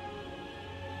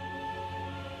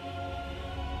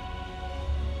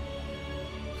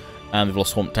 And they've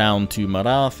lost Swamp Town to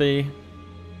Marathi.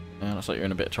 Looks like you're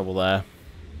in a bit of trouble there.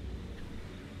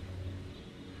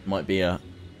 Might be a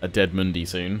dead Mundi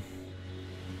soon.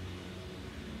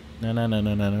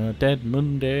 No, dead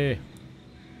Mundi.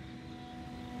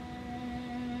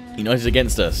 United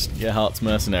against us. Your heart's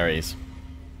mercenaries.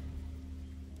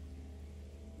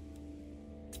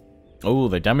 Oh,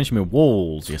 they damaged me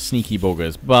walls, you sneaky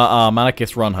buggers. But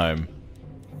Malekith's run home.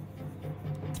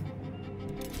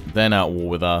 Then at war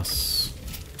with us.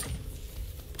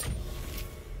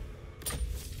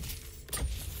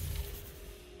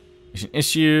 Mission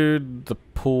issued. The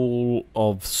Pool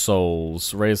of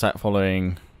Souls. Raise that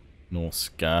following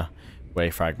Norska.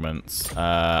 Way fragments.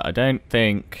 I don't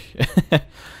think...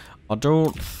 I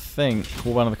don't think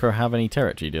Warband of the Crow have any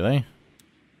territory, do they? Is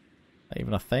that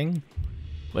even a thing?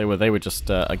 They were just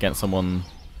against someone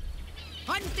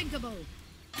Unthinkable.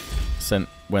 sent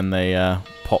when they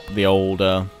popped the old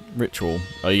ritual.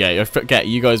 Oh yeah, I forget,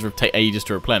 you guys take ages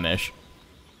to replenish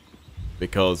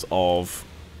because of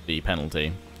the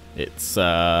penalty. It's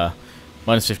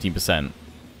minus 15%.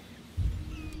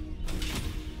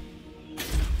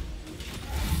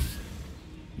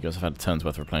 You guys have had a turn's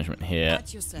worth of replenishment here,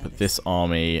 but this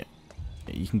army,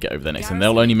 you can get over there next, and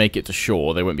they'll only make it to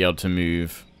shore. They won't be able to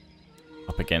move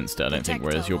up against it, I don't think,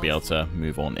 whereas you'll be able to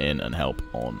move on in and help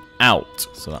on out.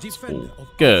 So that's all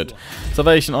good.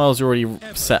 Salvation Isles are already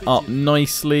set up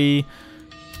nicely.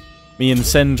 Me and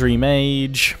Sendry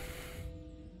Mage.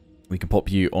 We can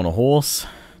pop you on a horse.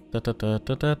 But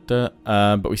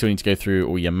we still need to go through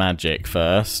all your magic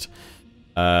first.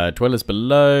 Dwellers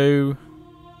below.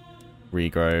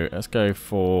 Regrow. Let's go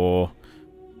for...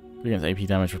 Against AP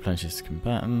damage, replenishes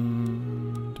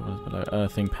combatant. Dwellers below.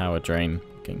 Earthing, power drain.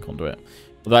 Getting conduit.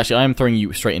 Although actually, I am throwing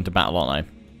you straight into battle, aren't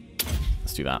I?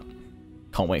 Let's do that.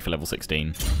 Can't wait for level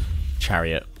 16.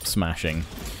 Chariot smashing.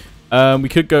 We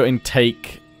could go and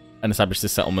take and establish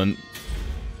this settlement.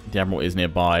 The Admiral is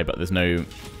nearby, but there's no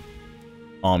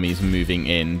armies moving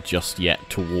in just yet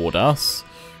toward us.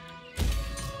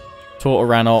 Tor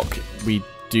Ranok, we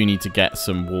do need to get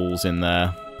some walls in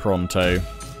there pronto.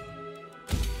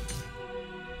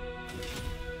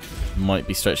 Might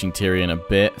be stretching Tyrion a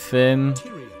bit thin.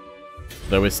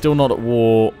 Though we're still not at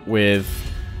war with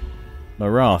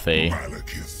Marathi.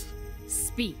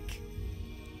 Speak.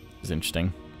 It's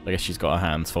interesting. I guess she's got her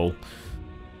hands full.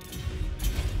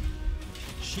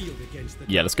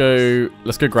 Yeah, let's go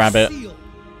grab it.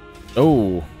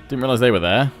 Oh, didn't realise they were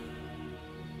there.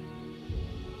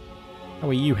 How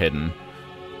are you hidden?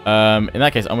 In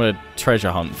that case, I'm going to treasure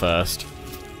hunt first.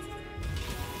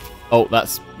 Oh,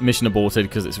 that's mission aborted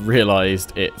because it's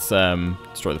realised it's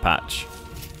destroy the patch.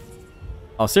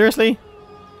 Oh, seriously?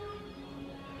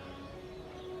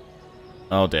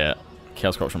 Oh dear.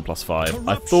 Chaos Corruption +5.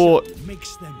 I thought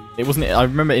it wasn't. I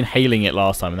remember inhaling it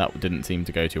last time and that didn't seem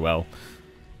to go too well.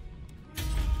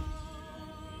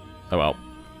 Oh well.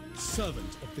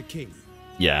 Servant of the king.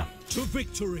 Yeah. To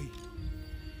victory.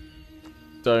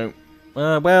 Don't.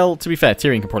 Well, to be fair,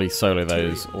 Tyrion can probably solo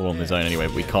those all on his own anyway,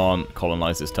 but we can't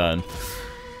colonize this turn.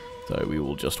 So we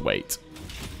will just wait.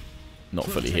 Not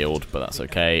fully healed, but that's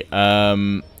okay.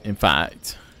 In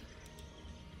fact,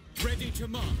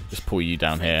 just pull you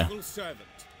down here. You're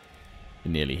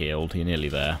nearly healed. You're nearly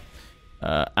there.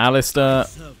 Alistair,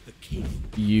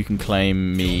 you can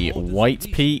claim me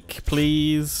White Peak,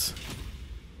 please.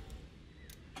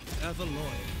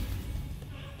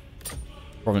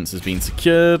 Province has been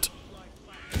secured.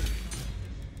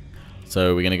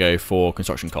 So we're going to go for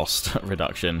construction cost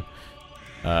reduction,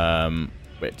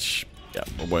 which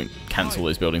we won't cancel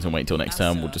those buildings and wait until next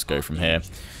turn. We'll just go from here.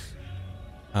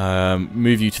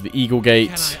 Move you to the Eagle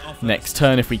Gate next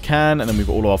turn if we can, and then we've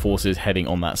got all of our forces heading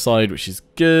on that side, which is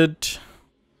good.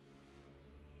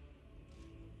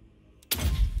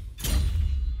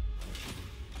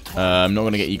 I'm not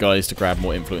going to get you guys to grab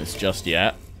more influence just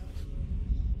yet.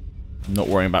 I'm not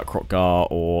worrying about Krokgar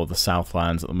or the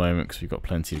Southlands at the moment because we've got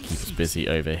plenty to keep us busy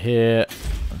over here.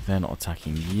 They're not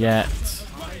attacking yet.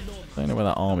 Don't know where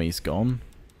that army's gone.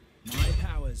 My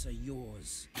powers are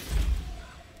yours.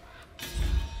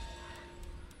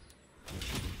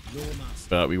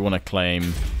 But we want to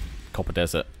claim Copper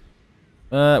Desert.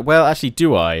 Well, actually,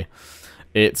 do I?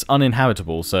 It's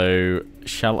uninhabitable, so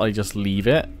shall I just leave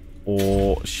it?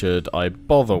 Or should I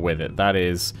bother with it? That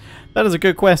is a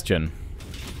good question.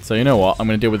 So you know what? I'm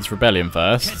going to deal with this rebellion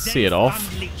first. See it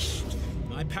off. Unleashed.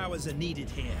 My powers are needed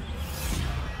here.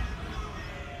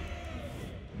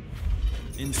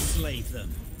 Enslave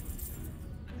them.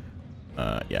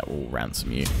 Yeah, we'll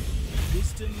ransom you.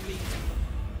 Wisdom leads.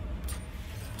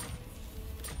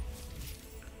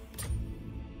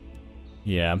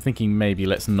 Yeah, I'm thinking maybe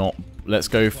let's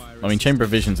go. I mean, Chamber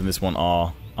of Visions in this one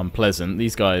are unpleasant.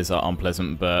 These guys are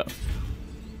unpleasant, but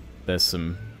there's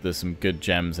some good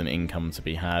gems and income to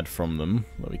be had from them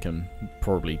that we can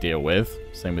probably deal with.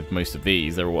 Same with most of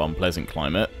these; they're all unpleasant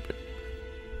climate. But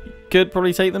could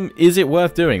probably take them. Is it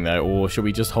worth doing though, or should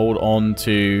we just hold on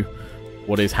to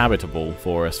what is habitable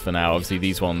for us for now? Obviously,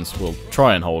 these ones we'll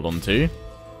try and hold on to.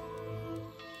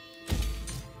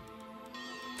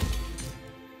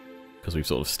 Because we've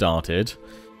sort of started.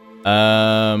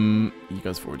 You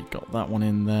guys have already got that one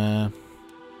in there.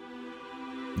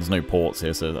 There's no ports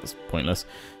here, so that's pointless.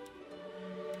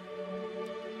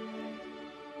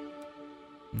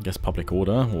 I guess public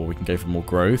order, or we can go for more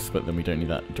growth, but then we don't need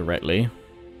that directly.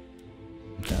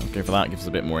 Okay, I'll go for that, gives us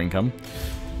a bit more income.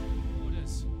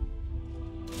 Orders.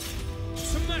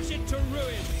 Smash it to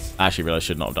ruins. I actually realised I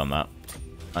should not have done that.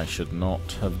 I should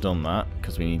not have done that,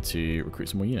 because we need to recruit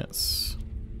some more units.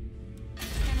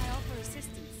 Can I offer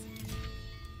assistance?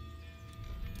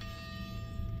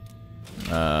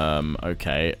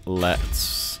 Okay,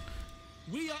 let's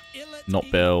We are ill at not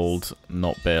ease. build,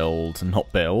 not build,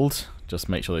 not build. Just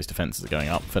make sure those defenses are going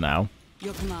up for now.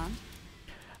 Your command?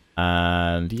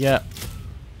 And yeah,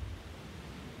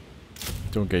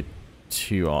 don't go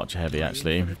too archer heavy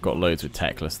actually. We've got loads with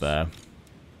Techless there.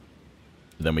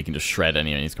 Then we can just shred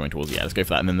any enemies going towards. Yeah, let's go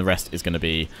for that. And then the rest is going to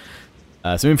be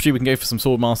some infantry. We can go for some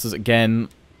sword masters again.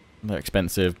 They're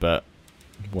expensive, but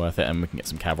worth it. And we can get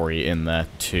some cavalry in there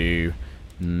too.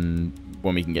 When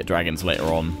we can get dragons later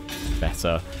on,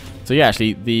 better. So yeah,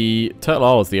 actually, the Turtle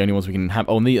Isles are the only ones we can have.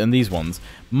 Oh, and these ones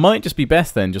might just be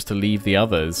best then, just to leave the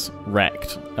others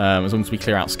wrecked, as long as we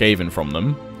clear out Skaven from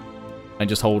them, and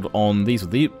just hold on these.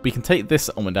 We can take this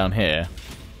one down here.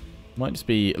 Might just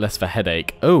be less of a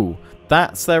headache. Oh,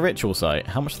 that's their ritual site.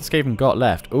 How much has the Skaven got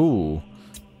left? Ooh,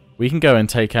 we can go and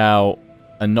take out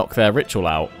and knock their ritual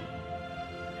out.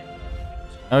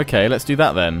 Okay, let's do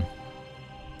that then.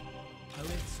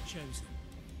 Oaths chosen.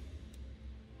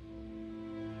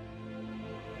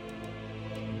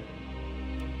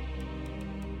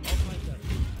 Off I go.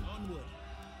 Onward.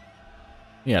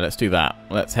 Yeah, let's do that.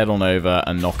 Let's head on over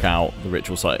and knock out the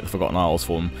ritual site at the Forgotten Isles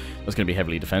for them. That's going to be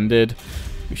heavily defended.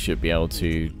 We should be able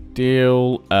to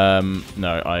deal.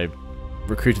 No, I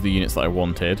recruited the units that I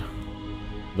wanted.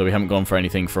 Though we haven't gone for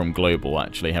anything from global,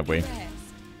 actually, have we? Prayers.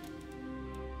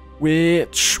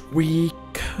 Which we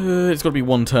could. It's got to be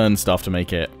one turn stuff to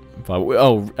make it.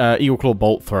 Oh, Eagle Claw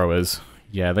Bolt Throwers.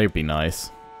 Yeah, they'd be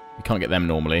nice. You can't get them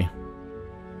normally.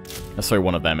 Let's throw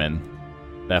one of them in.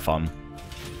 They're fun.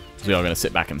 Because we are going to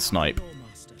sit back and snipe. Your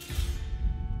master.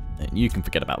 And you can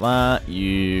forget about that.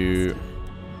 You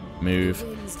move.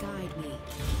 Winds guide me.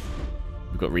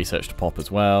 We've got research to pop as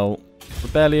well.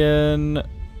 Rebellion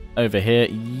over here.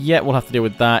 Yeah, we'll have to deal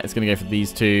with that. It's going to go for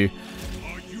these two.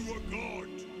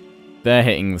 They're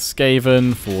hitting the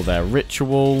Skaven for their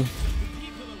ritual.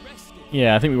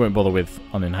 Yeah, I think we won't bother with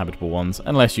uninhabitable ones,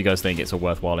 unless you guys think it's a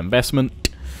worthwhile investment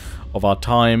of our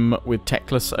time with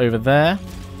Techless over there.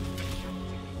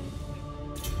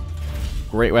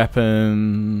 Great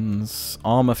weapons,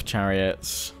 armor for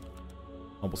chariots.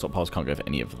 Mobile stockpiles can't go for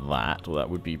any of that, or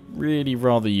that would be really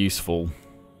rather useful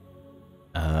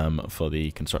for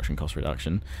the construction cost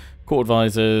reduction. Court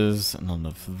advisors, none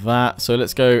of that. So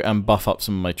let's go and buff up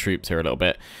some of my troops here a little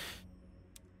bit.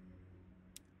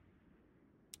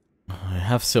 I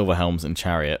have silver helms and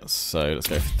chariots, so let's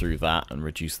go through that and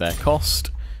reduce their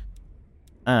cost.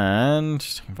 And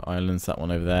for islands, that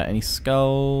one over there. Any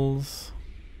skulls?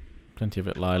 Plenty of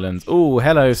little islands. Oh,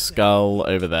 hello, skull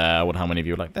over there. I wonder how many of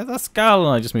you are like, there's a skull,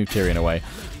 and I just moved Tyrion away.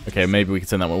 Okay, maybe we can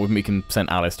send that one. We can send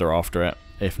Alistair after it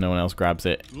if no one else grabs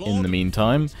it in the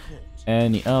meantime.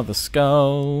 Any other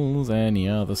skulls? Any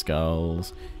other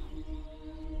skulls?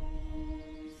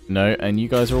 No, and you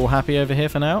guys are all happy over here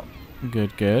for now?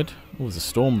 Good, good. Oh, there's a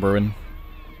storm brewing.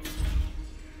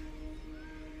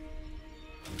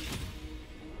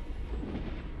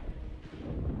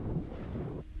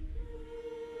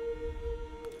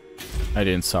 I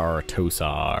didn't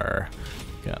Saratosar.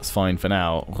 Okay, that's fine for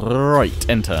now. Right,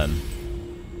 end turn.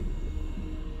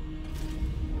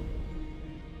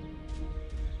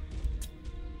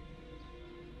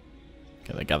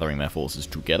 Okay, they're gathering their forces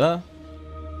together.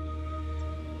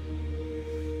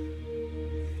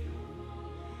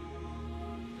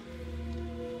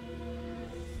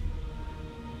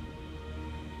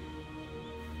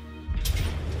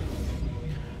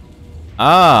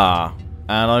 Ah,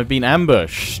 and I've been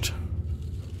ambushed.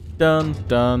 Dun,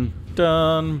 dun,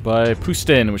 done by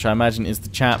Pustin, which I imagine is the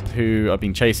chap who I've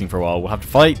been chasing for a while. We'll have to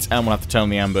fight and we'll have to turn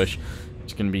the ambush.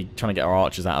 Just going to be trying to get our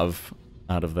archers out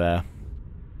of there.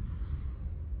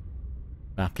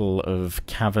 Battle of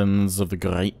Caverns of the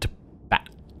Great Bat.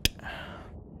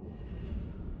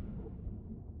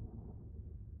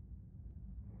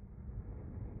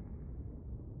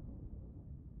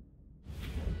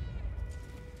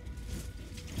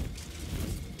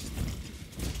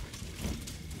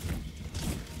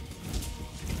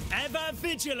 Ever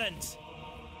vigilant.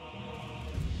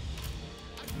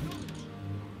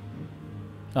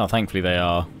 Oh, thankfully they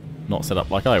are not set up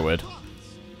like I would.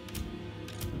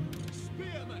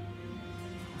 Spearmen.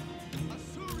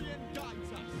 Assyrian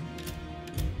guides us.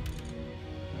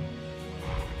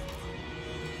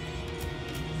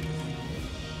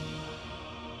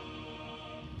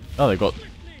 Oh, they've got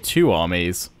two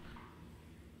armies.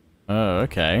 Oh,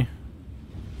 okay.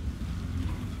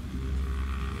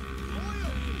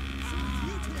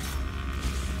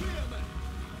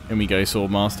 In we go,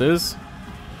 Swordmasters.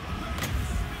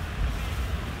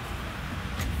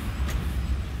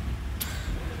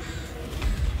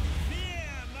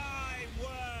 Hear my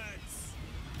words.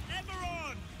 Ever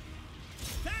on.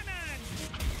 Cannon.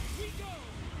 We go.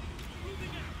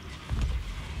 Moving out.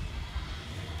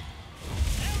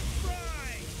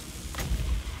 Elfry.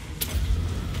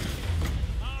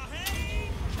 Ahane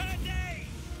Kade.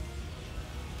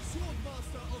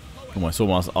 Swordmaster of Oh, my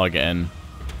Swordmasters are getting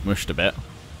mushed a bit.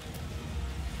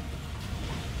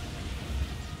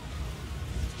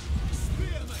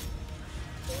 Spearmen.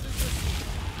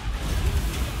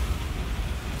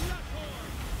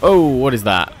 Oh, what is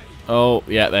that? Oh,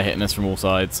 yeah, they're hitting us from all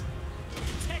sides.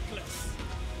 Techless.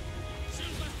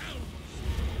 Silver Elves.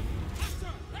 After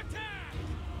attack.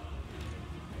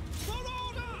 For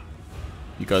order.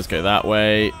 You guys go that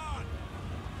way.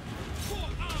 For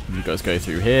You guys go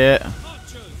through here.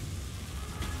 archers.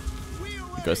 We You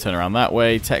await. guys turn around that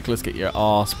way. Techless, get your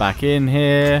arse back in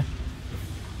here.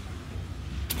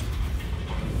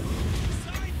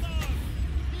 Scython.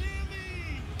 Hear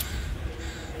me.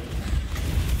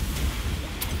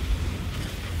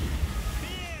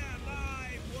 Hear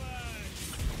my words.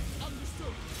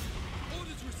 Understood.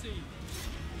 Orders received.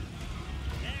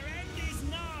 Their end is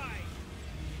nigh.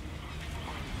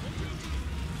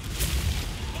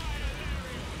 Fire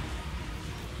area.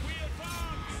 We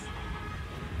advance.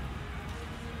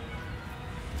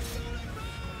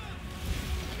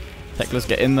 Techless,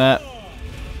 get in there.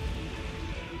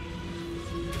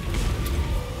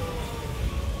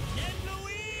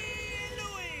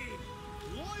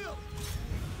 Loyal.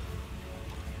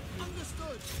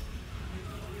 Understood.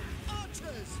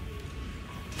 Archers.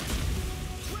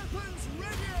 Weapons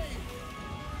ready.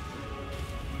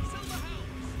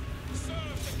 Silverhounds.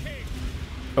 Serve the king.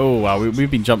 Oh, wow,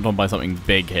 we've been jumped on by something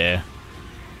big here.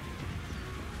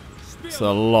 It's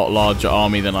a lot larger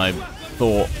army than I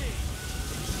thought.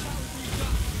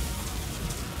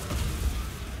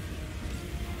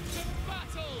 To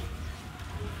battle.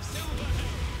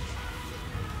 Silverhounds.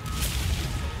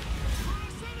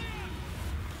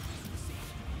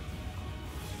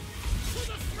 To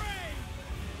the fray.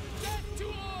 Death to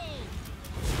all.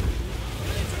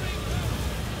 Glittering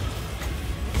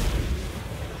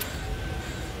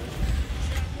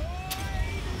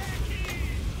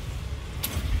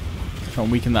Try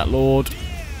and weaken that lord. Hear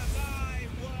my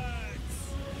words.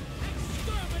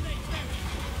 exterminate them.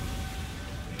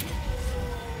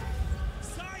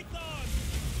 Scython.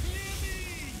 Hear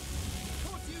me.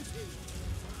 For duty.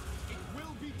 It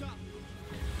will be done.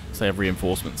 So have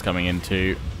reinforcements coming in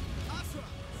too. Asra,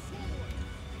 forward.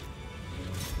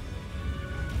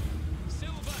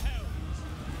 Silverhounds.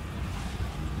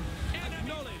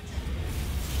 Acknowledge.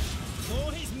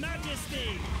 For His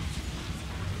Majesty.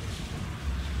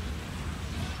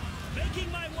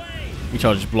 Making my way. He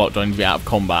charges blocked, I need to be out of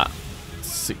combat.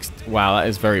 Wow, that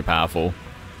is very powerful.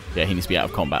 Yeah, he needs to be out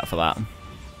of combat for that. As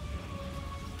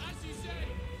you say.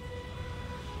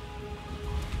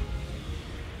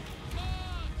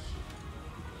 March.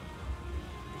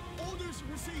 Orders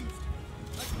received.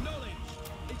 Acknowledge.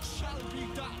 It shall be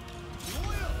done.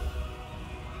 Loyal.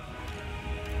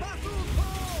 Battle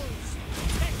calls.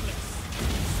 Techless.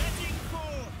 Setting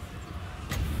forth.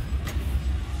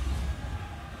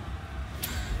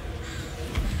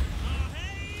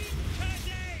 Ahane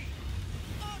Kade.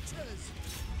 Archers.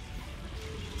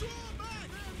 Draw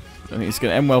back. I think it's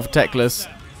going to end well for Techless.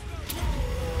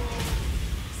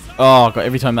 Oh, God,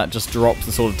 every time that just drops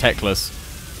the sword of Techless.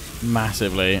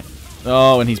 Massively.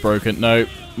 Oh, and he's broken. No,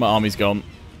 my army's gone.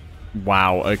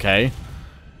 Wow, okay.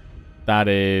 That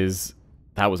is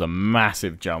That was a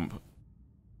massive jump.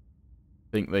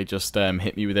 I think they just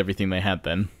hit me with everything they had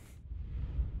then.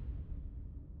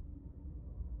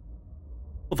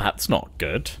 Well, that's not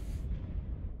good.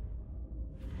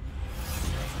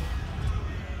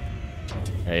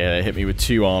 Yeah, they hit me with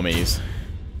 2 armies.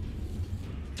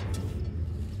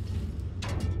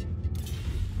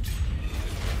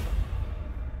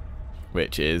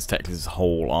 Which is technically his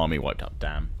whole army wiped out.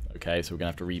 Damn. Okay, so we're going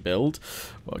to have to rebuild.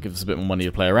 Well, it gives us a bit more money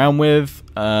to play around with.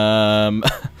 Why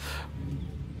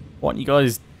aren't you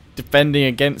guys defending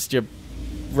against your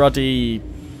ruddy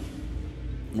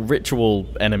ritual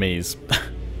enemies?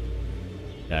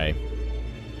 Okay.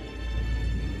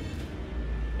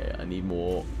 Yeah, I need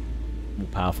more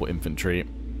powerful infantry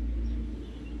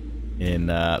in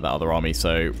that other army,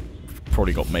 so we've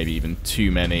probably got maybe even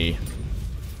too many.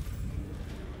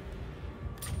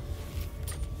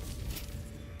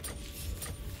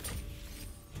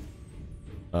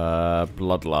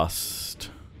 Bloodlust.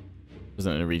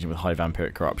 Isn't in a region with high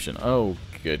vampiric corruption. Oh,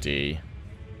 goody.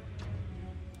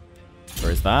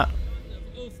 Where is that?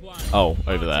 Oh,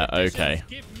 over there. Okay.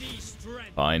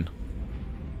 Fine.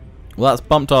 Well, that's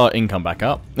bumped our income back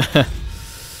up.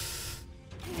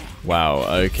 Wow,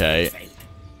 okay.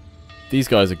 These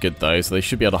guys are good, though, so they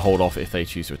should be able to hold off if they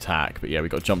choose to attack. But yeah, we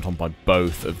got jumped on by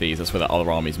both of these. That's where the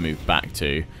other armies moved back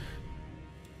to.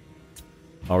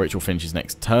 Our ritual finishes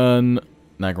next turn.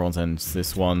 Nagron's ends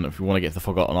this one. If we want to get to the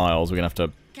Forgotten Isles, we're going to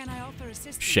have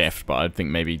to shift, but I think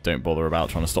maybe don't bother about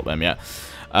trying to stop them yet.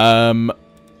 I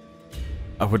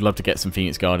would love to get some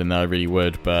Phoenix Guard in there, I really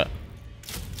would, but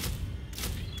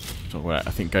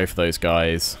I think go for those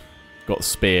guys. Got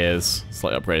spears,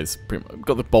 slightly upgraded.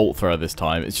 Got the bolt thrower this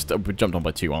time. It's just we jumped on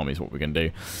by 2 armies. What we're going to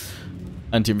do?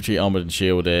 Anti-infantry, armored and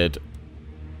shielded.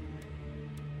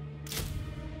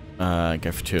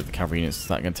 Go for 2 of the cavalry units. Is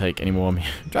that going to take any more?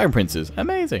 Dragon Princes.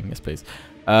 Amazing. Yes, please.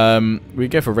 We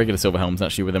go for regular Silver Helms.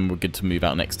 Actually, with them, we're good to move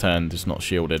out next turn. Just not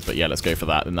shielded. But yeah, let's go for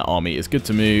that. Then that army is good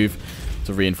to move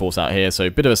to reinforce out here. So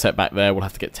a bit of a setback there. We'll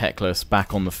have to get Teclis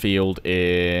back on the field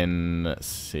in... Let's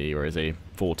see. Where is he?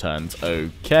 4 turns.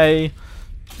 Okay.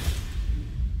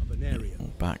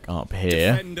 Back up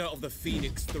here. Defender of the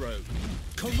Phoenix throne.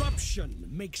 Corruption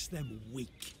makes them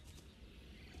weak.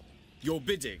 Your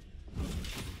bidding.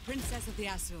 Princess of the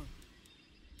Azure.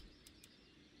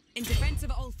 In defense of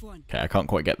Ulthuan. Okay, I can't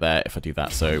quite get there if I do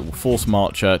that. So we'll force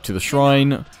Marcher to the shrine.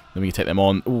 Then we can take them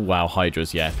on. Oh wow,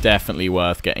 Hydras. Yeah, definitely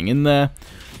worth getting in there.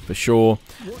 For sure.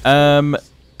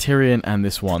 Tyrion and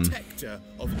this one.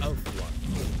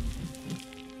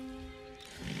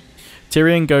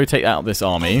 Tyrion, go take out this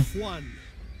army.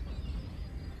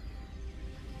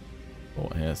 Oh,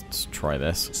 here, let's try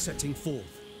this. Setting forth.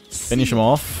 Finish him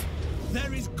off.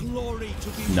 There is glory to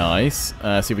be Nice.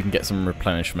 See if we can get some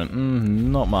replenishment.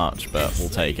 Not much, but we'll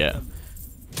take it.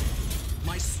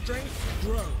 My strength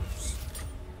grows.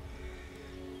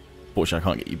 Fortunately, I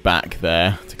can't get you back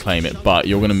there to claim it, but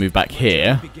you're going to move back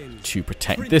here to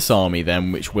protect this army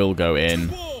then, which will go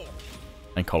in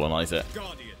and colonize it.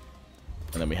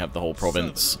 And then we have the whole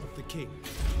province.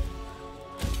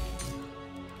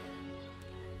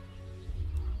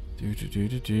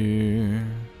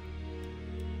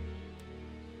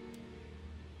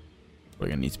 We're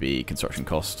going to need to be construction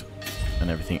cost and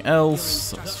everything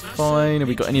else. That's fine. Have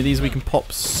we got any of these we can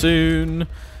pop soon?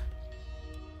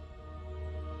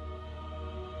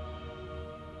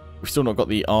 We've still not got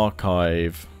the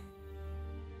archive.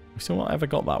 We've still not ever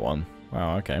got that one.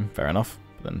 Wow, okay, fair enough.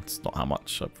 But then it's not how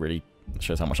much I've really...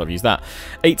 shows how much I've used that.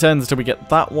 8 turns until we get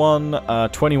that one.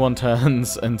 21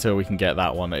 turns until we can get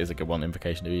that one. That is a good one.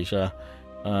 Invocation of Isha.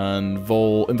 And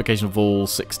Invocation of Vol,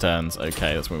 6 turns.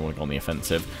 Okay, that's when we want to go on the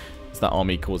offensive. Is that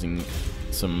army causing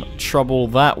some trouble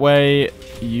that way?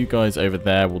 You guys over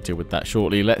there, we'll deal with that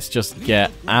shortly. Let's just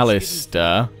get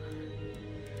Alistair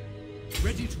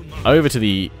over to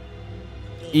the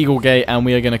Eagle Gate, and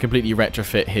we are going to completely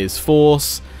retrofit his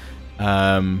force.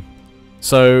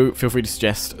 So feel free to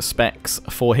suggest specs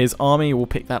for his army. We'll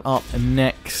pick that up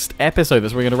next episode.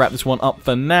 That's where we're going to wrap this one up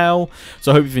for now.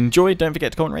 So I hope you've enjoyed. Don't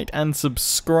forget to comment, rate, and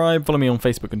subscribe. Follow me on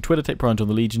Facebook and Twitter. Take pride on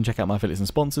the Legion. Check out my affiliates and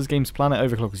sponsors. Games Planet,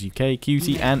 Overclockers UK,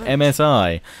 QT, and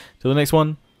MSI. Till the next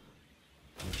one.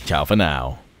 Ciao for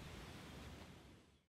now.